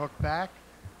 watching it hook back,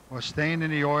 or staying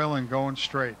in the oil and going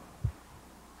straight.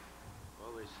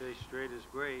 Well, they say straight is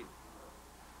great,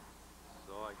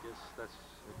 so I guess it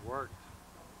worked.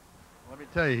 Let me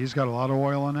tell you, he's got a lot of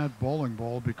oil on that bowling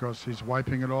ball because he's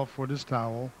wiping it off with his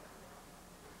towel.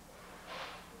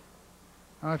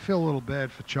 And I feel a little bad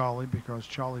for Charlie because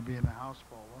Charlie being a house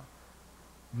bowler,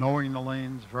 knowing the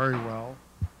lanes very well,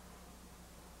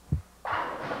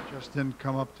 just didn't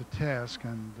come up to task.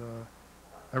 And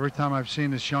every time I've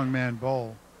seen this young man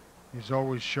bowl, he's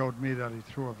always showed me that he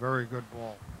threw a very good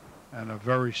ball and a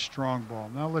very strong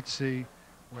ball. Now let's see.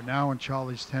 We're now in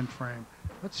Charlie's 10th frame.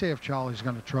 Let's see if Charlie's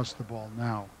going to trust the ball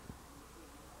now.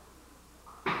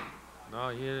 No,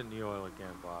 he hit it in the oil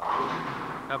again, Bob.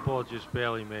 That ball just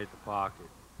barely made the pocket.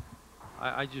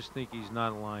 I just think he's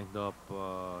not lined up.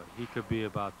 He could be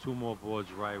about 2 more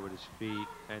boards right with his feet,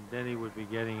 and then he would be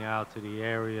getting out to the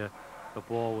area. The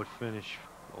ball would finish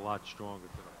a lot stronger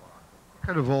to the pocket.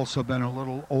 Could have also been a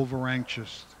little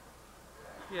over-anxious.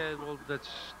 Yeah, well,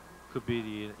 could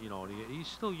be he's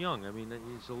still young. I mean,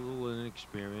 he's a little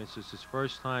inexperienced. It's his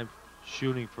first time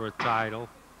shooting for a title.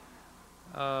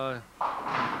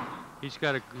 He's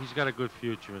got a good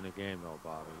future in the game, though,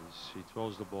 Bobby. He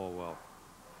throws the ball well.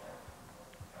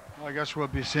 Well, I guess we'll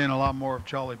be seeing a lot more of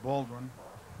Charlie Baldwin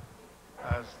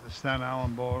as the Staten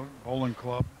Island Bowling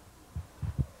Club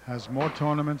has more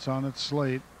tournaments on its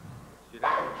slate. See,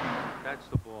 that's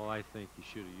the ball I think he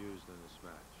should have used in this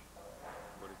match.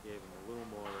 But it gave him a little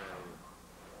more area.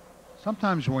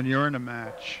 Sometimes when you're in a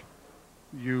match,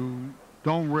 you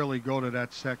don't really go to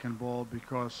that second ball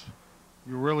because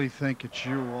you really think it's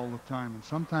you all the time. And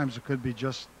sometimes it could be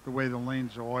just the way the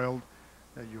lanes are oiled,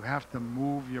 that you have to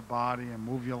move your body and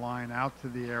move your line out to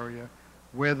the area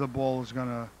where the ball is going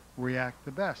to react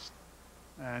the best.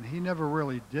 And he never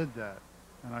really did that.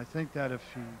 And I think that if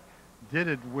he did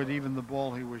it with even the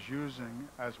ball he was using,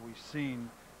 as we've seen,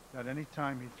 that any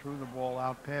time he threw the ball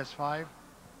out past 5,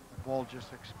 the ball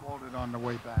just exploded on the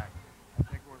way back. I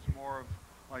think it was more of,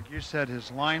 like you said,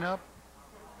 his lineup,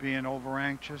 being over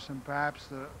anxious and perhaps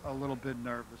a little bit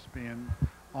nervous being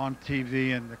on TV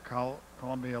in the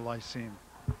Columbia Lyceum.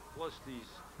 Plus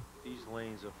these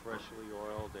lanes are freshly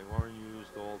oiled. They weren't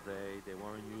used all day. They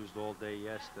weren't used all day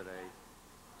yesterday.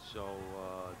 So,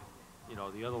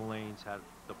 the other lanes had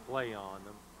the play on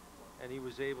them. And he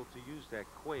was able to use that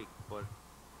quake. But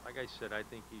like I said, I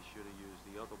think he should have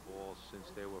used the other balls since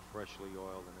they were freshly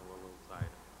oiled and they were a little tighter.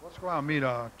 Let's go out and meet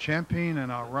our champion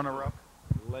and our runner-up.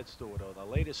 Let's do it, the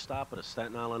latest stop at the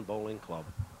Staten Island Bowling Club.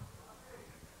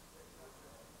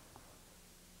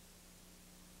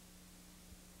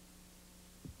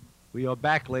 We are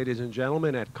back, ladies and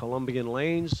gentlemen, at Columbian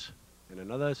Lanes, and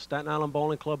another Staten Island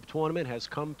Bowling Club tournament has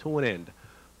come to an end.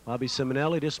 Bobby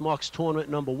Simonelli, this marks tournament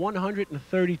number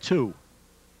 132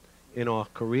 in our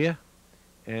career,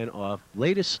 and our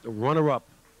latest runner-up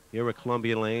here at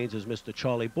Columbian Lanes is Mr.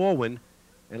 Charlie Baldwin,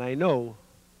 and I know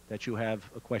that you have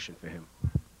a question for him.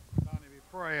 Donnie,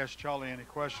 before I ask Charlie any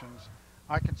questions,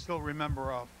 I can still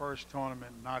remember our first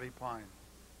tournament in Knotty Pine.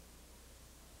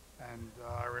 And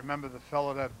I remember the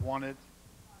fellow that won it.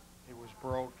 He was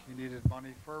broke. He needed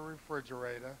money for a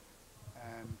refrigerator.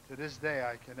 And to this day,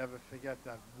 I can never forget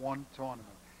that one tournament.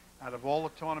 Out of all the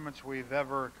tournaments we've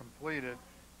ever completed,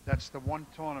 that's the one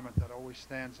tournament that always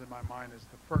stands in my mind as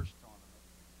the first tournament.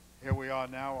 Here we are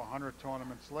now, 100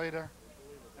 tournaments later,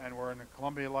 and we're in the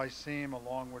Columbia Lyceum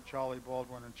along with Charlie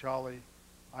Baldwin. And Charlie,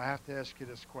 I have to ask you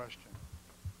this question.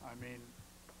 I mean,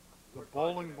 the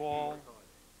bowling ball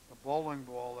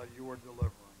that you were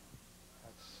delivering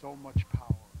had so much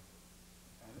power.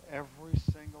 And every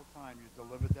single time you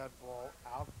delivered that ball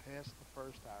out past the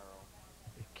first arrow,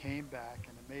 it came back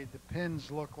and it made the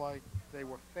pins look like they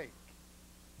were fake.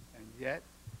 And yet,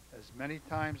 as many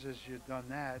times as you've done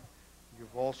that,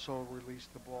 you've also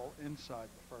released the ball inside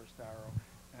the first arrow,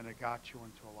 and it got you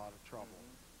into a lot of trouble.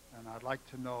 And I'd like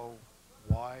to know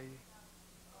why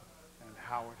and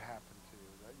how it happened to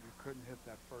you, that you couldn't hit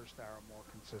that first arrow more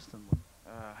consistently.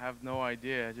 I have no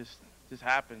idea. It just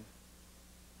happened.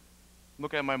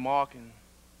 Look at my mark and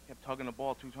kept tugging the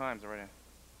ball 2 times already.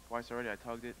 Twice already I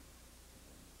tugged it.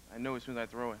 I knew as soon as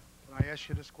I throw it. Can I ask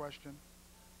you this question?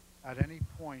 At any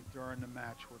point during the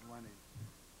match with Lenny,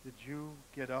 did you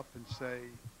get up and say,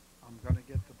 I'm going to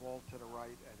get the ball to the right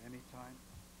at any time?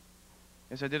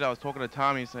 Yes, I did. I was talking to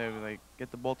Tommy and said, like, get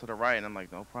the ball to the right. And I'm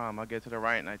like, no problem. I'll get to the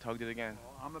right. And I tugged it again.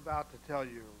 Well, I'm about to tell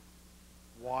you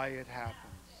why it happens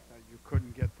that you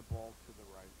couldn't get the ball to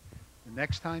the right. The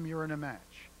next time you're in a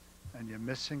match and you're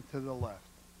missing to the left,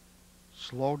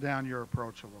 slow down your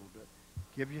approach a little bit.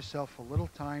 Give yourself a little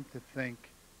time to think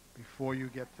before you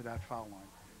get to that foul line.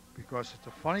 Because it's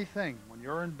a funny thing, when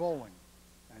you're in bowling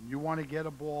and you want to get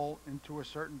a ball into a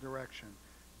certain direction,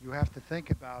 you have to think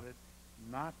about it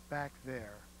not back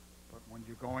there, but when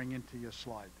you're going into your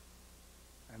slide.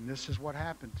 And this is what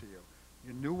happened to you.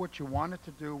 You knew what you wanted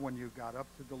to do when you got up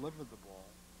to deliver the ball,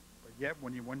 but yet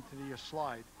when you went to your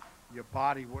slide, your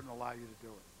body wouldn't allow you to do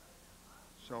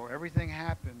it. So everything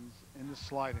happens in the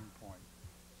sliding point.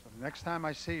 So the next time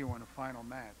I see you in a final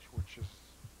match, which is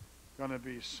going to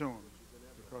be soon,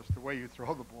 because the way you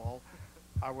throw the ball,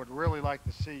 I would really like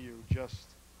to see you just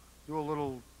do a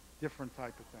little different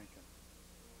type of thinking.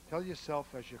 Tell yourself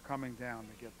as you're coming down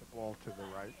to get the ball to the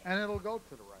right, and it'll go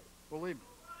to the right. Believe me,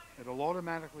 it'll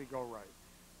automatically go right.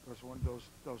 Because when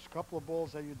those couple of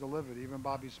balls that you delivered, even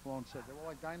Bobby Sloan said they were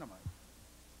like dynamite.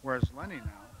 Whereas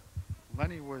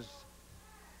Lenny was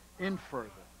in further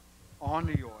on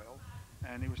the oil,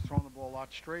 and he was throwing the ball a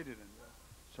lot straighter than you.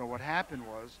 So what happened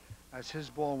was, as his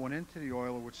ball went into the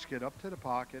oil, it would skid up to the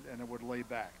pocket and it would lay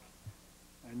back.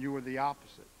 And you were the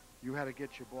opposite. You had to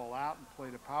get your ball out and play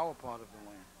the power part of the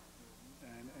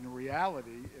lane. And in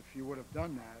reality, if you would have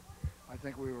done that, I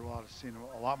think we would have seen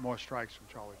a lot more strikes from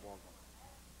Charlie Baldwin.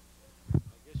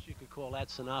 I guess you could call that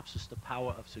synopsis the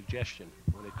power of suggestion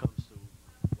when it comes to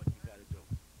what you got to do.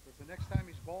 Because the next time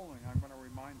he's bowling, I'm going to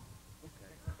remind him.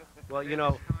 Okay. Well, you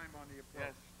know, time on the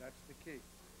approach. That's the key.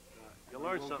 You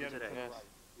learned something today. Yes.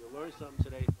 You learned something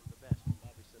today from the best, from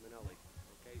Bobby Simonelli.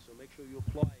 Okay, so make sure you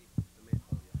apply the man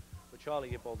told you. But Charlie,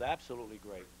 you bowled absolutely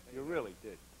great. You really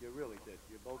did. You really did.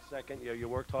 You bowled second. You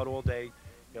worked hard all day.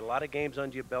 You had a lot of games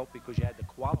under your belt because you had to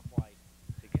qualify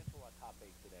to get to our top 8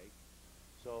 today.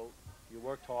 So you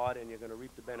worked hard, and you're going to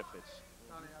reap the benefits.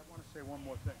 Johnny, I want to say one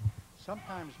more thing.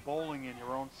 Sometimes bowling in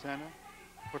your own center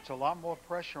puts a lot more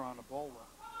pressure on the bowler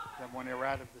than when they're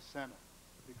out of the center,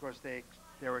 because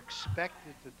they're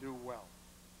expected to do well.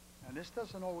 And this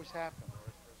doesn't always happen.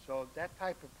 So that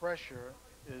type of pressure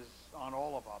is on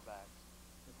all of our backs.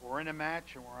 If we're in a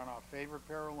match and we're on our favorite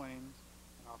pair of lanes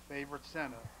and our favorite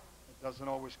center, it doesn't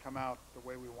always come out the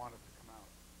way we want it to come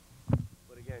out.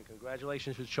 But again,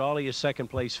 congratulations to Charlie, your second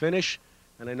place finish.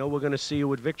 And I know we're going to see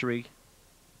you at Victory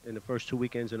in the first 2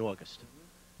 weekends in August.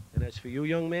 And as for you,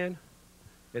 young man,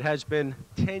 it has been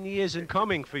 10 years in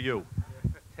coming for you.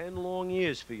 10 long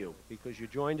years for you, because you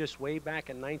joined us way back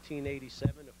in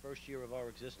 1987, the first year of our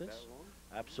existence. That long?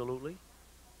 Absolutely.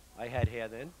 I had hair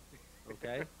then,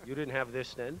 okay? You didn't have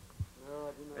this then. No,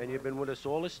 I didn't. And you've been with us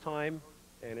all this time,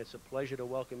 and it's a pleasure to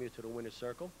welcome you to the winner's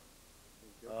circle.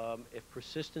 If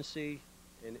persistency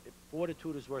and if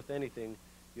fortitude is worth anything,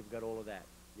 you've got all of that.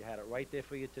 You had it right there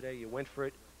for you today. You went for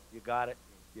it. You got it.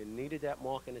 You needed that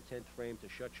mark in the 10th frame to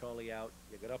shut Charlie out.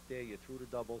 You got up there. You threw the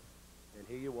double. And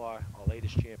here you are, our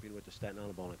latest champion with the Staten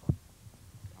Island Bowling Club.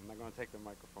 I'm not going to take the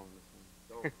microphone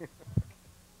this one. Don't.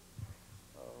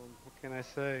 What can I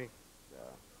say?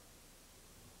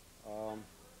 I'm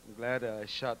glad I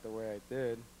shot the way I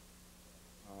did.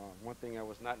 One thing, I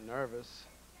was not nervous,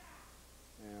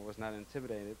 and I was not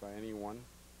intimidated by anyone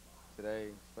today,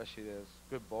 especially there's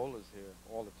good bowlers here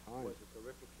all the time. It's a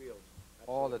terrific field.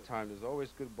 All the time. There's always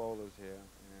good bowlers here,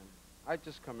 and I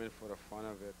just come in for the fun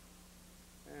of it.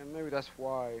 And maybe that's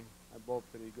why I bowled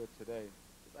pretty good today.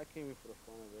 I came in for the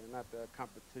fun of it, not the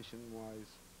competition-wise.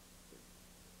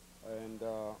 And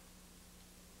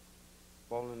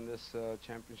bowling this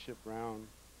championship round,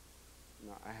 you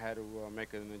know, I had to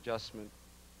make an adjustment,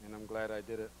 and I'm glad I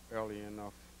did it early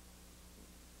enough.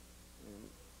 And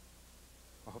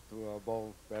I hope to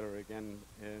bowl better again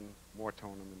in more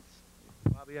tournaments.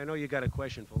 Bobby, I know you got a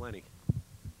question for Lenny.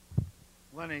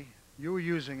 Lenny, you were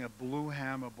using a blue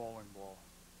hammer bowling ball,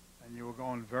 and you were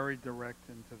going very direct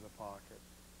into the pocket.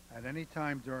 At any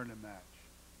time during the match,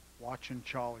 watching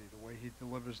Charlie, the way he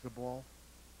delivers the ball,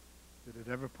 did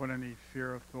it ever put any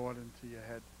fear of thought into your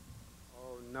head?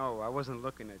 Oh, no, I wasn't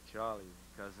looking at Charlie,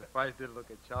 because if I did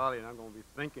look at Charlie, and I'm going to be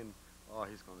thinking, oh,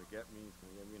 he's going to get me,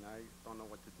 and I don't know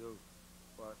what to do.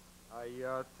 But I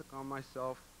took on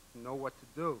myself to know what to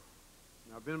do.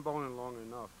 And I've been bowling long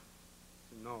enough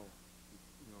to know,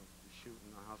 to shoot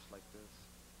in a house like this,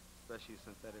 especially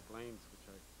synthetic lanes,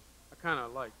 which I kind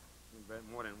of like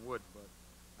more than wood, but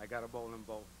I got to bowl in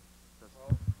both.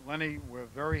 Well, Lenny, we're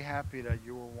very happy that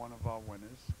you were one of our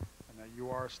winners and that you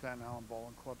are a Staten Island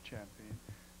Bowling Club champion.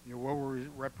 You will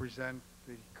represent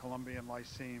the Columbian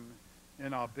Lyceum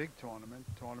in our big tournament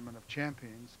of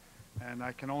champions, and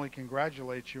I can only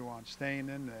congratulate you on staying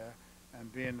in there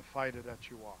and being the fighter that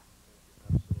you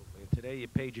are. Absolutely. And today you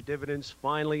paid your dividends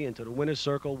finally into the winner's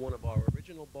circle, one of our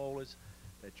original bowlers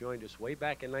that joined us way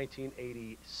back in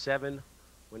 1987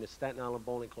 when the Staten Island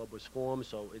Bowling Club was formed.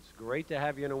 So it's great to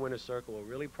have you in the winner's circle. We're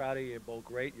really proud of you. You're both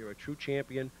great. You're a true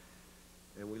champion.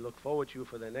 And we look forward to you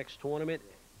for the next tournament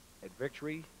at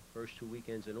Victory, first 2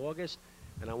 weekends in August.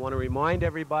 And I want to remind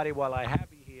everybody while I have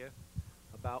you here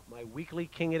about my weekly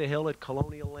King of the Hill at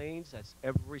Colonial Lanes. That's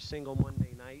every single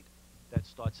Monday night. That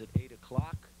starts at 8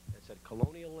 o'clock. That's at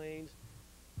Colonial Lanes.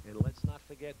 And let's not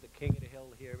forget the King of the Hill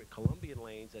here at Columbian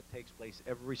Lanes that takes place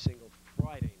every single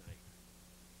Friday night.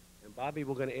 And Bobby,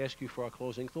 we're going to ask you for our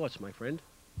closing thoughts, my friend.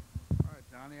 All right,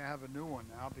 Donnie, I have a new one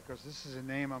now because this is a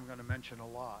name I'm going to mention a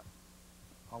lot.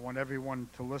 I want everyone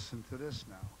to listen to this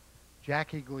now.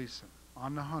 Jackie Gleason,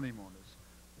 on the Honeymooners,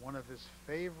 one of his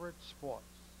favorite sports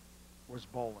was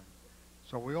bowling.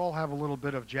 So we all have a little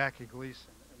bit of Jackie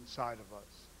Gleason inside of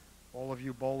us. All of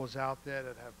you bowlers out there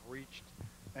that have reached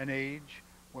an age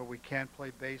where we can't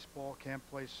play baseball, can't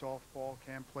play softball,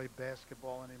 can't play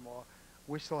basketball anymore,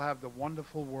 we still have the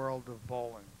wonderful world of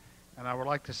bowling. And I would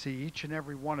like to see each and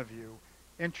every one of you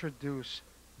introduce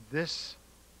this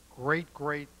great,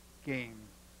 great game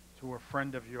to a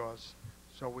friend of yours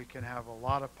so we can have a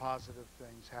lot of positive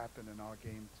things happen in our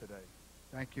game today.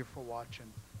 Thank you for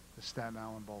watching the Staten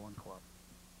Island Bowling Club.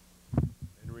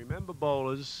 And remember,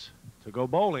 bowlers, to go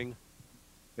bowling,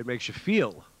 it makes you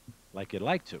feel like you'd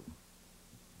like to.